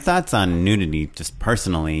 And my thoughts on nudity, just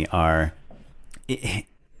personally, are...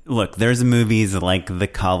 Look, there's movies like the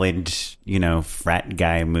college, frat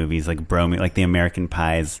guy movies, like like the American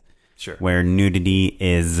Pies... Sure. Where nudity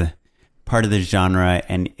is part of the genre,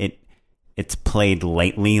 and it's played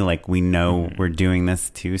lightly, like we know we're doing this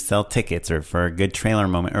to sell tickets or for a good trailer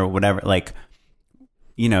moment or whatever. Like,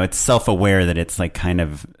 it's self-aware that it's like kind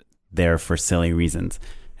of there for silly reasons.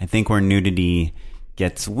 I think where nudity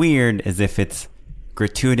gets weird is if it's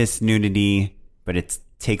gratuitous nudity, but it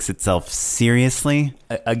takes itself seriously.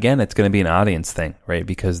 Again, it's going to be an audience thing, right?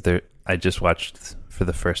 Because I just watched for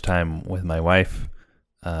the first time with my wife,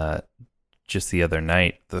 just the other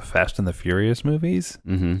night, the Fast and the Furious movies.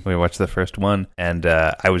 Mm-hmm. We watched the first one, and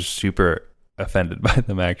I was super offended by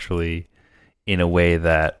them, actually, in a way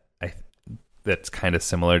that that's kind of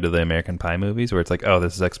similar to the American Pie movies, where it's like, oh,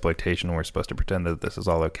 this is exploitation, we're supposed to pretend that this is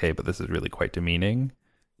all okay, but this is really quite demeaning.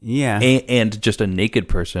 Yeah. And just a naked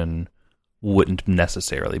person wouldn't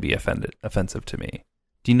necessarily be offensive to me.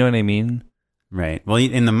 Do you know what I mean? Right. Well,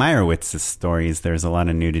 in the Meyerowitz stories, there's a lot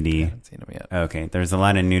of nudity. I haven't seen them yet. Okay. There's a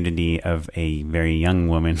lot of nudity of a very young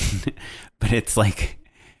woman, but it's like,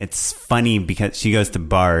 it's funny because she goes to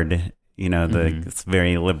Bard, this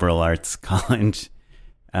very liberal arts college.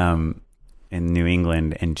 in New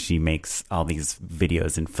England, and she makes all these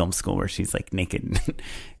videos in film school where she's like naked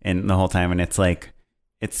and the whole time, and it's like,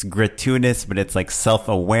 it's gratuitous, but it's like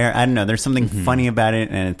self-aware. I don't know. There's something funny about it,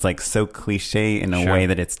 and it's like so cliche in a way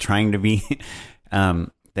that it's trying to be.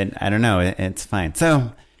 That I don't know. It's fine.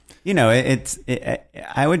 So, you know,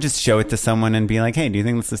 I would just show it to someone and be like, "Hey, do you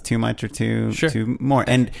think this is too much or too more?"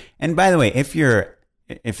 And by the way, if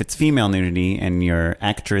it's female nudity and your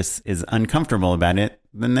actress is uncomfortable about it,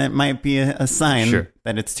 then that might be a sign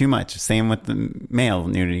that it's too much. Same with the male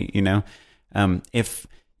nudity. You know, if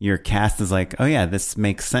your cast is like, oh yeah, this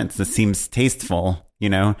makes sense. This seems tasteful, you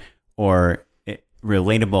know, or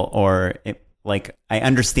relatable, or like I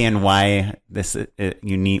understand why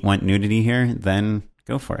you want nudity here. Then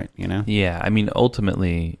go for it, you know. Yeah, I mean,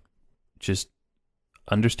 ultimately, just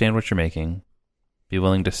understand what you're making, be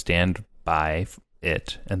willing to stand by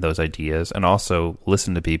it and those ideas, and also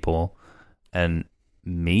listen to people. And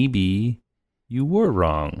maybe you were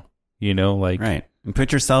wrong, you know, like right. And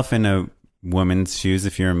put yourself in a woman's shoes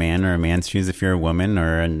if you're a man, or a man's shoes if you're a woman,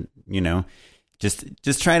 or you know,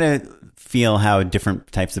 just try to feel how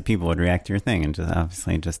different types of people would react to your thing, and just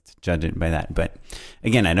obviously just judge it by that. But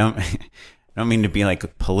again, I don't mean to be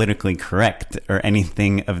like politically correct or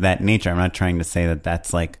anything of that nature. I'm not trying to say that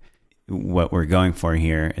that's like what we're going for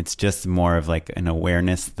here. It's just more of like an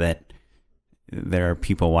awareness that there are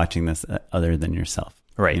people watching this other than yourself,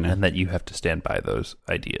 right? You know? And that you have to stand by those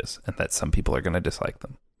ideas, and that some people are going to dislike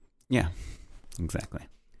them. Yeah, exactly.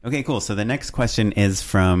 Okay, cool. So the next question is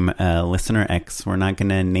from listener X. We're not going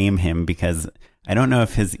to name him because I don't know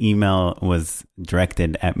if his email was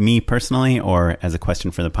directed at me personally or as a question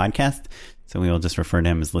for the podcast. So we will just refer to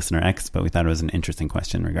him as listener X, but we thought it was an interesting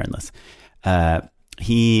question regardless.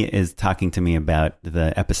 He is talking to me about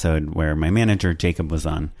the episode where my manager, Jacob, was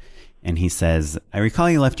on. And he says, I recall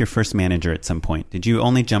you left your first manager at some point. Did you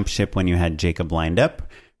only jump ship when you had Jacob lined up?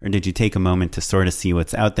 Or did you take a moment to sort of see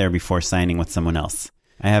what's out there before signing with someone else?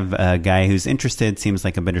 I have a guy who's interested, seems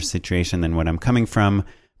like a better situation than what I'm coming from,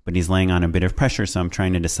 but he's laying on a bit of pressure, so I'm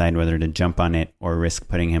trying to decide whether to jump on it or risk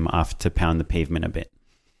putting him off to pound the pavement a bit.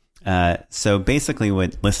 So basically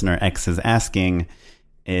what listener X is asking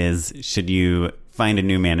is, should you find a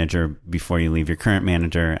new manager before you leave your current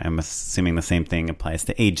manager? I'm assuming the same thing applies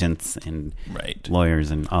to agents and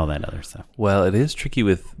lawyers and all that other stuff. Well, it is tricky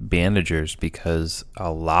with managers because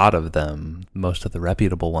a lot of them, most of the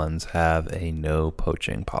reputable ones, have a no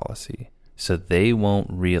poaching policy. So they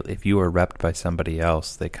won't if you are repped by somebody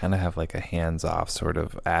else, they kind of have like a hands-off sort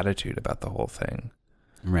of attitude about the whole thing.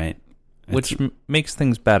 Right. Which makes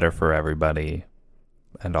things better for everybody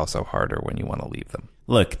and also harder when you want to leave them.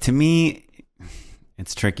 Look, to me,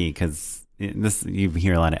 it's tricky because you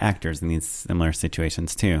hear a lot of actors in these similar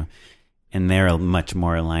situations too, and they're much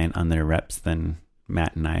more reliant on their reps than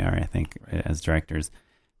Matt and I are, I think, as directors.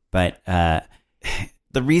 But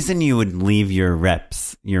the reason you would leave your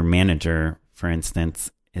reps, your manager, for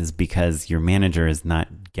instance, is because your manager is not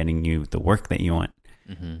getting you the work that you want.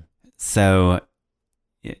 Mm-hmm. So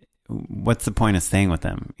what's the point of staying with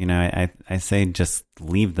them? You know, I say just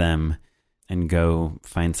leave them and go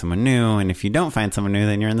find someone new. And if you don't find someone new,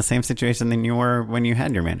 then you're in the same situation than you were when you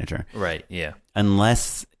had your manager. Right, yeah.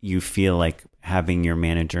 Unless you feel like having your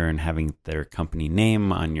manager and having their company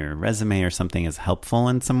name on your resume or something is helpful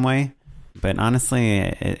in some way. But honestly,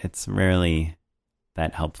 it's rarely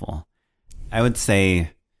that helpful. I would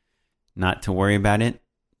say not to worry about it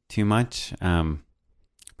too much.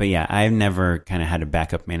 But yeah, I've never kind of had a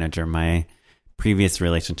backup manager. My previous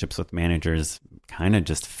relationships with managers kind of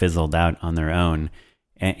just fizzled out on their own.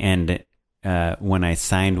 And when I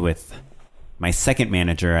signed with my second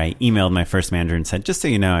manager, I emailed my first manager and said, just so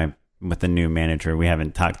you know, I'm with a new manager. We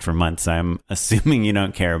haven't talked for months. I'm assuming you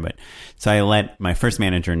don't care. But so I let my first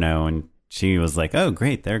manager know, and she was like, oh,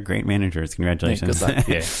 great. They're great managers. Congratulations. Good luck.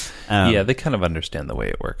 Yeah. Yeah, they kind of understand the way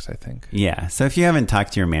it works, I think. Yeah. So if you haven't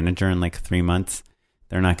talked to your manager in like 3 months,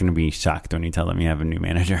 they're not going to be shocked when you tell them you have a new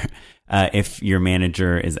manager. If your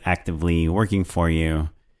manager is actively working for you,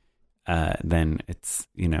 then it's,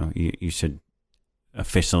 you know, you should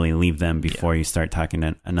officially leave them before you start talking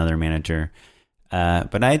to another manager.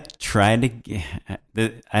 But I try to,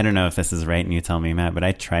 I don't know if this is right and you tell me, Matt, but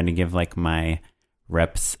I try to give like my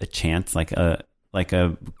reps a chance, like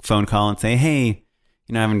a phone call and say, hey,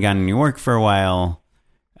 you know, I haven't gotten any work for a while.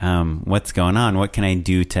 What's going on? What can I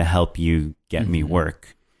do to help you get me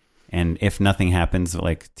work? And if nothing happens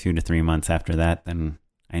like 2 to 3 months after that, then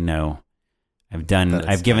I know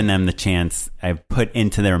I've given them the chance. I've put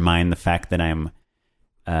into their mind the fact that I'm,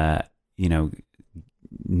 you know,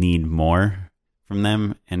 need more from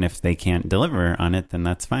them. And if they can't deliver on it, then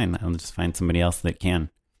that's fine. I'll just find somebody else that can.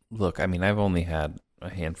 look, I mean, I've only had a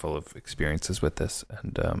handful of experiences with this,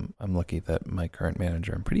 and I'm lucky that my current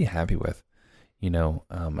manager I'm pretty happy with. I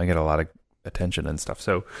get a lot of attention and stuff.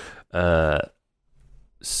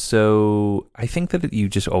 So I think that you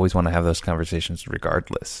just always want to have those conversations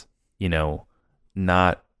regardless,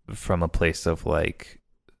 not from a place of like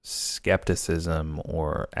skepticism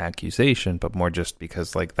or accusation, but more just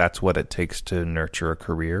because like that's what it takes to nurture a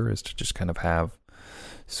career, is to just kind of have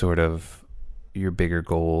sort of your bigger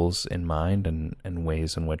goals in mind and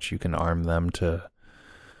ways in which you can arm them to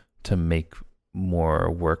make more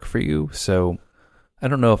work for you. So I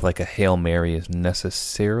don't know if like a Hail Mary is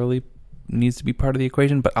necessarily needs to be part of the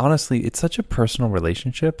equation, but honestly, it's such a personal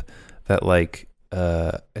relationship that like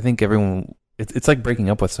I think everyone, it's like breaking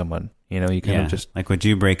up with someone. You kind of just like, would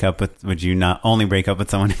you not only break up with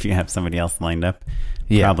someone if you have somebody else lined up?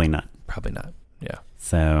 Yeah, probably not. Yeah.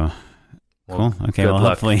 So cool. Okay. Well,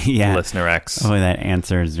 hopefully, Listener X. Hopefully that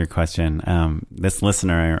answers your question. This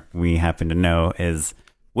listener we happen to know is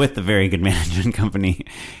with a very good management company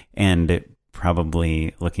and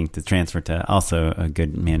probably looking to transfer to also a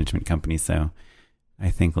good management company. So I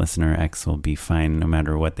think listener X will be fine no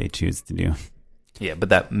matter what they choose to do. Yeah, but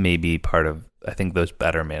that may be part of, I think those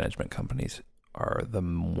better management companies are the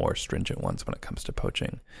more stringent ones when it comes to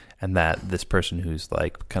poaching. And that this person who's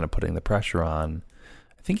like kind of putting the pressure on,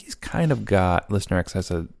 I think he's kind of got, listener X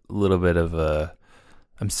has a little bit of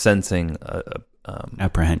I'm sensing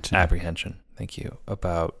apprehension, thank you,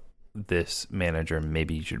 about this manager.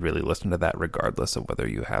 Maybe you should really listen to that regardless of whether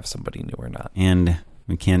you have somebody new or not. And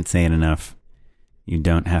we can't say it enough. You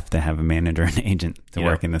don't have to have a manager and agent to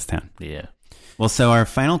work in this town. Yeah. Well, so our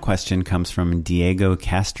final question comes from Diego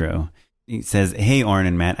Castro. He says, "Hey, Oren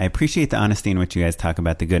and Matt, I appreciate the honesty in which you guys talk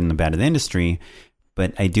about the good and the bad of the industry,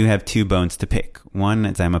 but I do have 2 bones to pick. One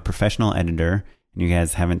is I'm a professional editor, and you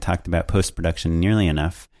guys haven't talked about post-production nearly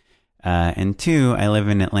enough. And 2, I live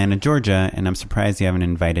in Atlanta, Georgia, and I'm surprised you haven't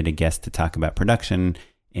invited a guest to talk about production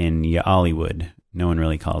in Y'allywood. No one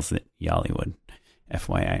really calls it Y'allywood,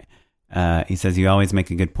 FYI. He says, you always make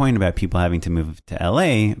a good point about people having to move to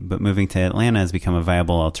LA, but moving to Atlanta has become a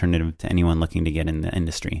viable alternative to anyone looking to get in the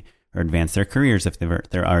industry or advance their careers if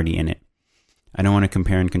they're already in it. I don't want to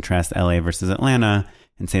compare and contrast LA versus Atlanta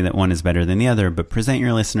and say that one is better than the other, but present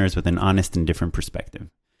your listeners with an honest and different perspective."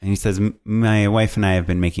 And he says, "My wife and I have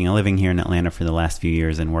been making a living here in Atlanta for the last few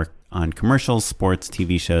years and work on commercials, sports,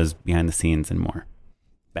 TV shows, behind the scenes, and more.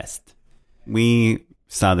 Best." We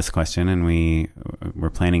saw this question and we were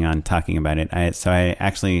planning on talking about it. So I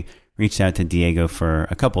actually reached out to Diego for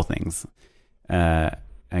a couple things. I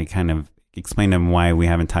kind of explained to him why we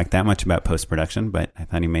haven't talked that much about post-production, but I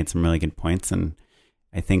thought he made some really good points. And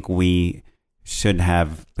I think we should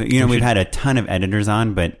have, we've had a ton of editors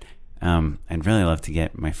on, but I'd really love to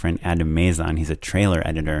get my friend Adam Mays on. He's a trailer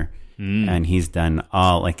editor. And he's done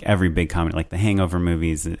every big comedy, like the Hangover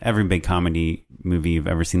movies, every big comedy movie you've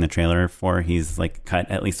ever seen the trailer for. He's like cut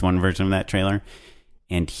at least one version of that trailer.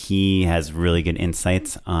 And he has really good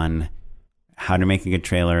insights on how to make a good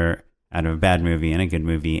trailer out of a bad movie and a good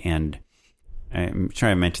movie. And I'm sure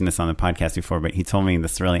I mentioned this on the podcast before, but he told me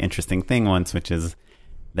this really interesting thing once, which is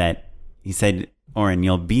that he said, "Oren,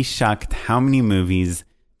 you'll be shocked how many movies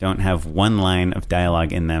don't have one line of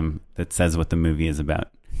dialogue in them that says what the movie is about."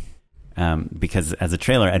 Because as a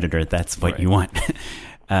trailer editor, that's what you want.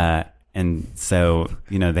 And so,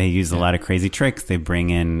 they use a lot of crazy tricks. They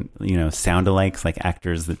bring in, sound-alikes, like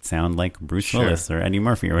actors that sound like Bruce Willis or Eddie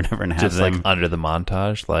Murphy or whatever, and have just them like under the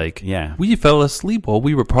montage, like, we fell asleep while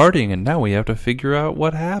we were partying, and now we have to figure out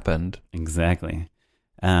what happened. Exactly.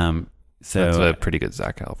 So that's a pretty good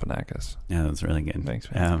Zach Galifianakis. Yeah, that was really good.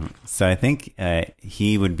 Thanks, man. So I think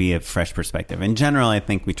he would be a fresh perspective. In general, I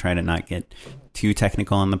think we try to not get too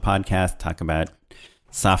technical on the podcast, talk about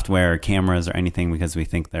software or cameras or anything, because we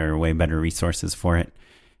think there are way better resources for it.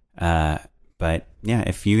 But yeah,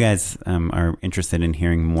 if you guys are interested in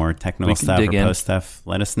hearing more technical stuff or post stuff,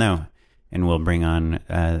 let us know, and we'll bring on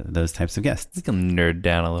those types of guests. We can nerd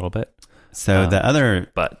down a little bit. So the other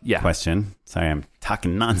question, sorry, I'm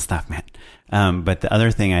talking nonstop, man. But the other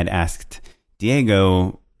thing I'd asked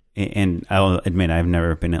Diego, and I'll admit I've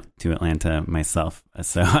never been to Atlanta myself.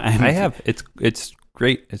 So I have. It's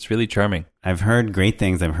great. It's really charming. I've heard great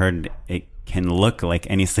things. I've heard it can look like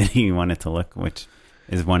any city you want it to look, which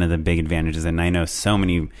is one of the big advantages. And I know so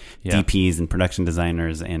many DPs and production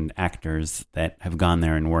designers and actors that have gone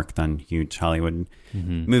there and worked on huge Hollywood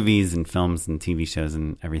movies and films and TV shows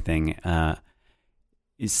and everything.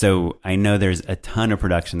 So I know there's a ton of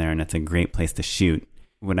production there, and it's a great place to shoot.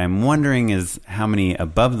 What I'm wondering is how many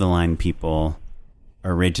above-the-line people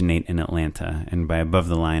originate in Atlanta. And by above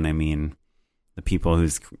the line, I mean the people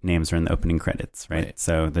whose names are in the opening credits, right?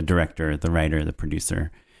 So the director, the writer, the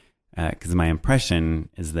producer. Because my impression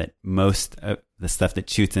is that most of the stuff that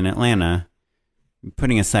shoots in Atlanta,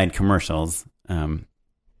 putting aside commercials and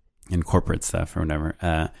corporate stuff or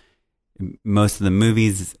whatever, most of the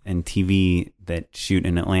movies and TV that shoot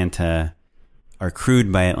in Atlanta are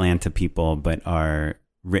crewed by Atlanta people, but are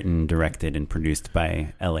written, directed, and produced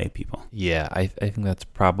by LA people. Yeah, I think that's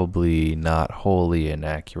probably not wholly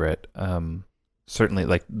inaccurate. Certainly,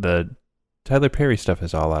 like the Tyler Perry stuff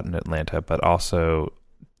is all out in Atlanta, but also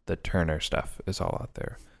the Turner stuff is all out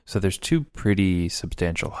there. So there's two pretty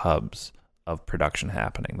substantial hubs of production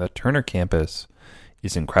happening. The Turner campus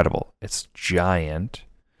is incredible. It's giant.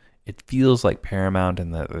 It feels like Paramount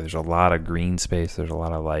in that there's a lot of green space. There's a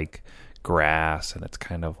lot of like grass, and it's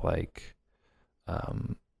kind of like,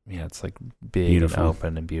 it's like big beautiful. And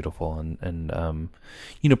open and beautiful and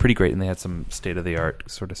pretty great. And they had some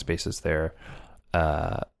state-of-the-art sort of spaces there.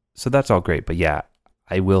 So that's all great. But yeah,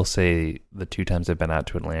 I will say the 2 times I've been out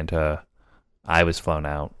to Atlanta, I was flown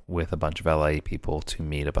out with a bunch of LA people to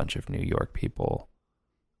meet a bunch of New York people.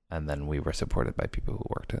 And then we were supported by people who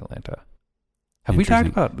worked in Atlanta. Have we talked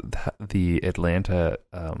about the Atlanta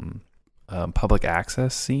public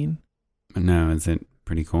access scene? No, is it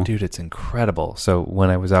pretty cool? Dude, it's incredible. So when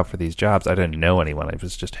I was out for these jobs, I didn't know anyone. I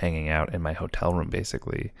was just hanging out in my hotel room,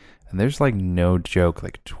 basically. And there's like no joke,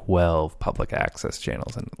 like 12 public access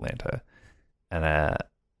channels in Atlanta. And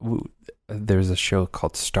there's a show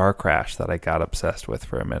called Star Crash that I got obsessed with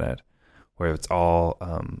for a minute, where it's all,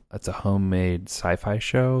 it's a homemade sci-fi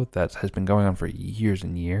show that has been going on for years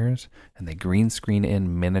and years. And they green screen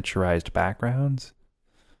in miniaturized backgrounds.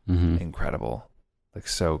 Mm-hmm. Incredible. Like,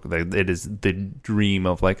 so it is the dream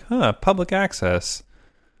of like, public access.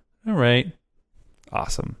 All right.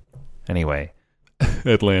 Awesome. Anyway,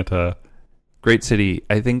 Atlanta, great city.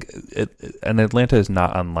 I think and Atlanta is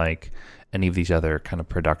not unlike any of these other kind of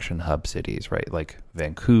production hub cities, right? Like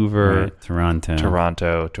Vancouver, right.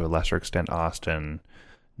 Toronto, to a lesser extent, Austin,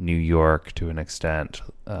 New York to an extent.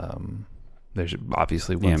 There's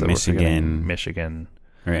obviously ones that Michigan.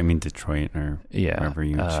 Or I mean Detroit or wherever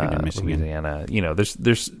you shoot in Michigan. Louisiana.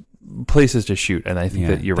 There's places to shoot, and I think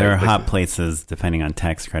that you're right. There are hot places depending on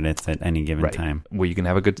tax credits at any given time. Where you can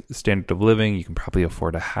have a good standard of living, you can probably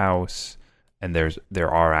afford a house, and there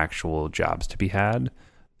are actual jobs to be had.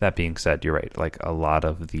 That being said, you're right. Like a lot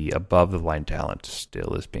of the above the line talent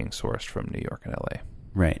still is being sourced from New York and LA.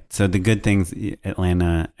 Right. So the good things,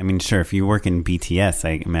 Atlanta, I mean, sure, if you work in BTS,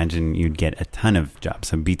 I imagine you'd get a ton of jobs.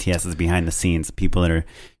 So BTS is behind the scenes, people that are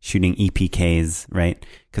shooting EPKs, right?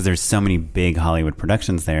 Because there's so many big Hollywood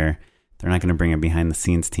productions there. They're not going to bring a behind the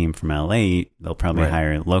scenes team from LA. They'll probably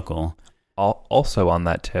hire local. Also on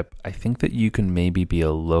that tip, I think that you can maybe be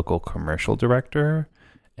a local commercial director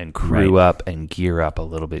and crew up and gear up a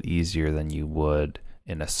little bit easier than you would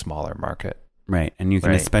in a smaller market. Right. And you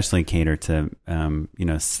can especially cater to,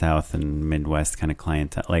 South and Midwest kind of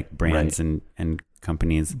clientele, like brands and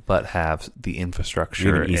companies. But have the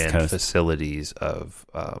infrastructure and facilities of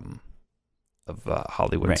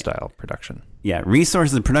Hollywood-style production. Yeah.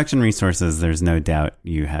 Production resources, there's no doubt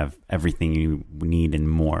you have everything you need and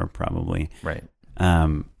more, probably. Right.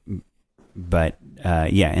 But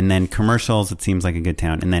and then commercials, it seems like a good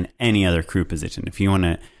town. And then any other crew position. If you want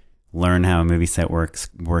to learn how a movie set works,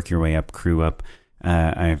 work your way up, crew up.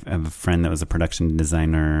 I have a friend that was a production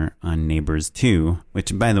designer on Neighbors 2,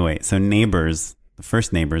 which, by the way, so Neighbors, the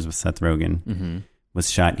first Neighbors with Seth Rogen, was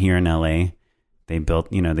shot here in LA. They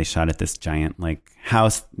built, they shot at this giant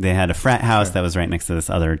house. They had a frat house that was right next to this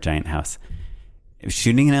other giant house.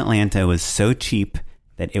 Shooting in Atlanta was so cheap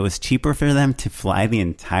that it was cheaper for them to fly the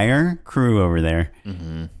entire crew over there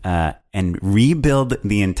and rebuild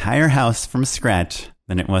the entire house from scratch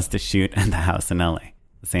than it was to shoot at the house in LA.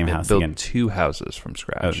 The same house built again. 2 houses from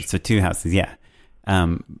scratch. Oh, so 2 houses, yeah.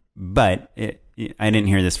 But I didn't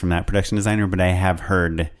hear this from that production designer, but I have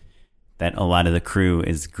heard that a lot of the crew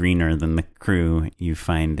is greener than the crew you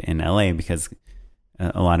find in LA because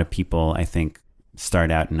a lot of people, I think,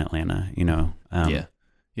 start out in Atlanta, Yeah,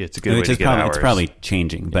 it's a good way to get hours. It's probably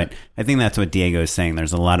changing, but I think that's what Diego is saying.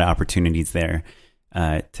 There's a lot of opportunities there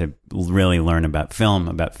to really learn about film,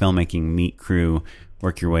 about filmmaking, meet crew,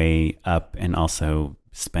 work your way up, and also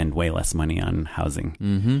spend way less money on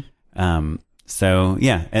housing. So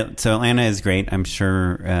Atlanta is great. I'm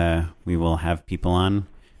sure we will have people on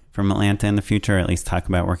from Atlanta in the future, or at least talk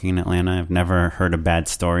about working in Atlanta. I've never heard a bad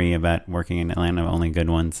story about working in Atlanta, only good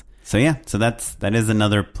ones. So that is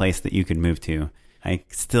another place that you could move to. I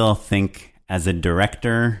still think as a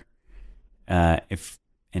director, if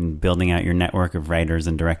in building out your network of writers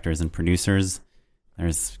and directors and producers,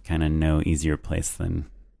 there's kind of no easier place than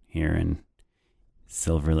here in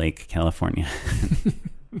Silver Lake, California.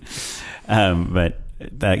 But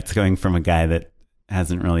that's going from a guy that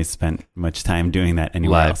hasn't really spent much time doing that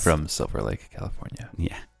anywhere else. Live from Silver Lake, California.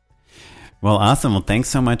 Yeah. Well, awesome. Well, thanks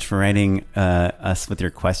so much for writing us with your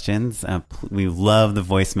questions. We love the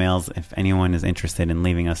voicemails. If anyone is interested in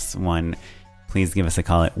leaving us one, please give us a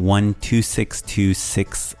call at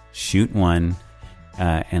 1-262-6-SHOOT-1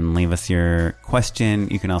 and leave us your question.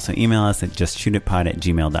 You can also email us at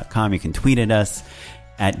justshootitpod@gmail.com. You can tweet at us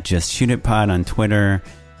at justshootitpod on Twitter.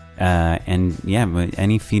 And yeah, but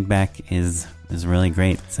any feedback is really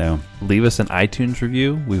great. So leave us an iTunes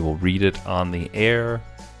review. We will read it on the air.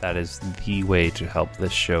 That is the way to help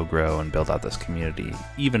this show grow and build out this community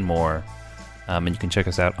even more. And you can check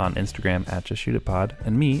us out on Instagram at JustShootItPod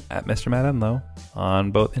and me at Mr. Matt Enlow on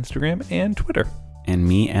both Instagram and Twitter. And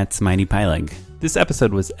me at Smitey Pyleg. This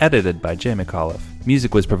episode was edited by Jay McAuliffe.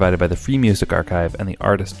 Music was provided by the Free Music Archive and the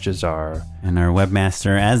artist Jazar. And our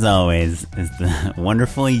webmaster, as always, is the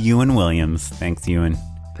wonderful Ewan Williams. Thanks, Ewan.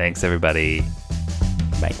 Thanks, everybody.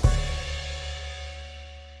 Bye.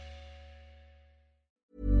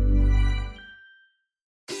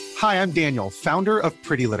 Hi, I'm Daniel, founder of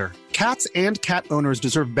Pretty Litter. Cats and cat owners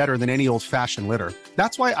deserve better than any old-fashioned litter.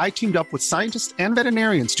 That's why I teamed up with scientists and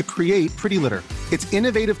veterinarians to create Pretty Litter. Its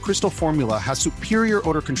innovative crystal formula has superior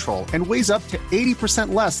odor control and weighs up to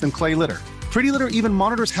 80% less than clay litter. Pretty Litter even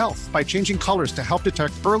monitors health by changing colors to help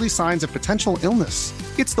detect early signs of potential illness.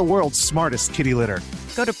 It's the world's smartest kitty litter.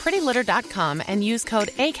 Go to prettylitter.com and use code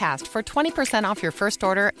ACAST for 20% off your first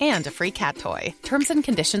order and a free cat toy. Terms and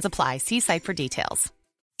conditions apply. See site for details.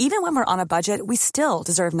 Even when we're on a budget, we still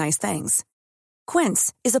deserve nice things.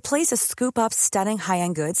 Quince is a place to scoop up stunning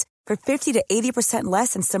high-end goods for 50 to 80%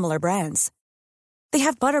 less than similar brands. They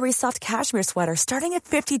have buttery soft cashmere sweaters starting at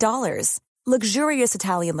 $50, luxurious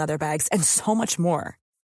Italian leather bags, and so much more.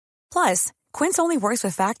 Plus, Quince only works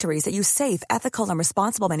with factories that use safe, ethical, and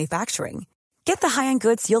responsible manufacturing. Get the high-end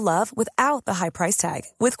goods you'll love without the high price tag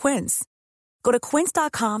with Quince. Go to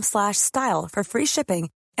quince.com/style for free shipping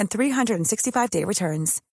and 365-day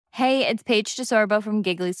returns. Hey, it's Paige DeSorbo from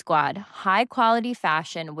Giggly Squad. High quality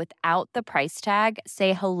fashion without the price tag.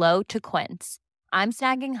 Say hello to Quince. I'm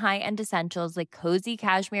snagging high-end essentials like cozy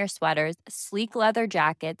cashmere sweaters, sleek leather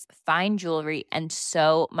jackets, fine jewelry, and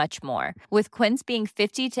so much more. With Quince being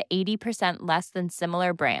 50 to 80% less than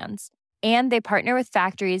similar brands. And they partner with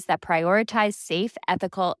factories that prioritize safe,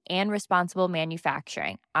 ethical, and responsible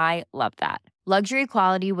manufacturing. I love that. Luxury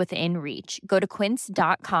quality within reach. Go to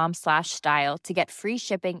quince.com/style to get free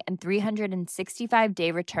shipping and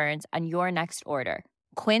 365-day returns on your next order.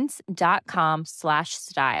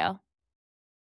 Quince.com/style.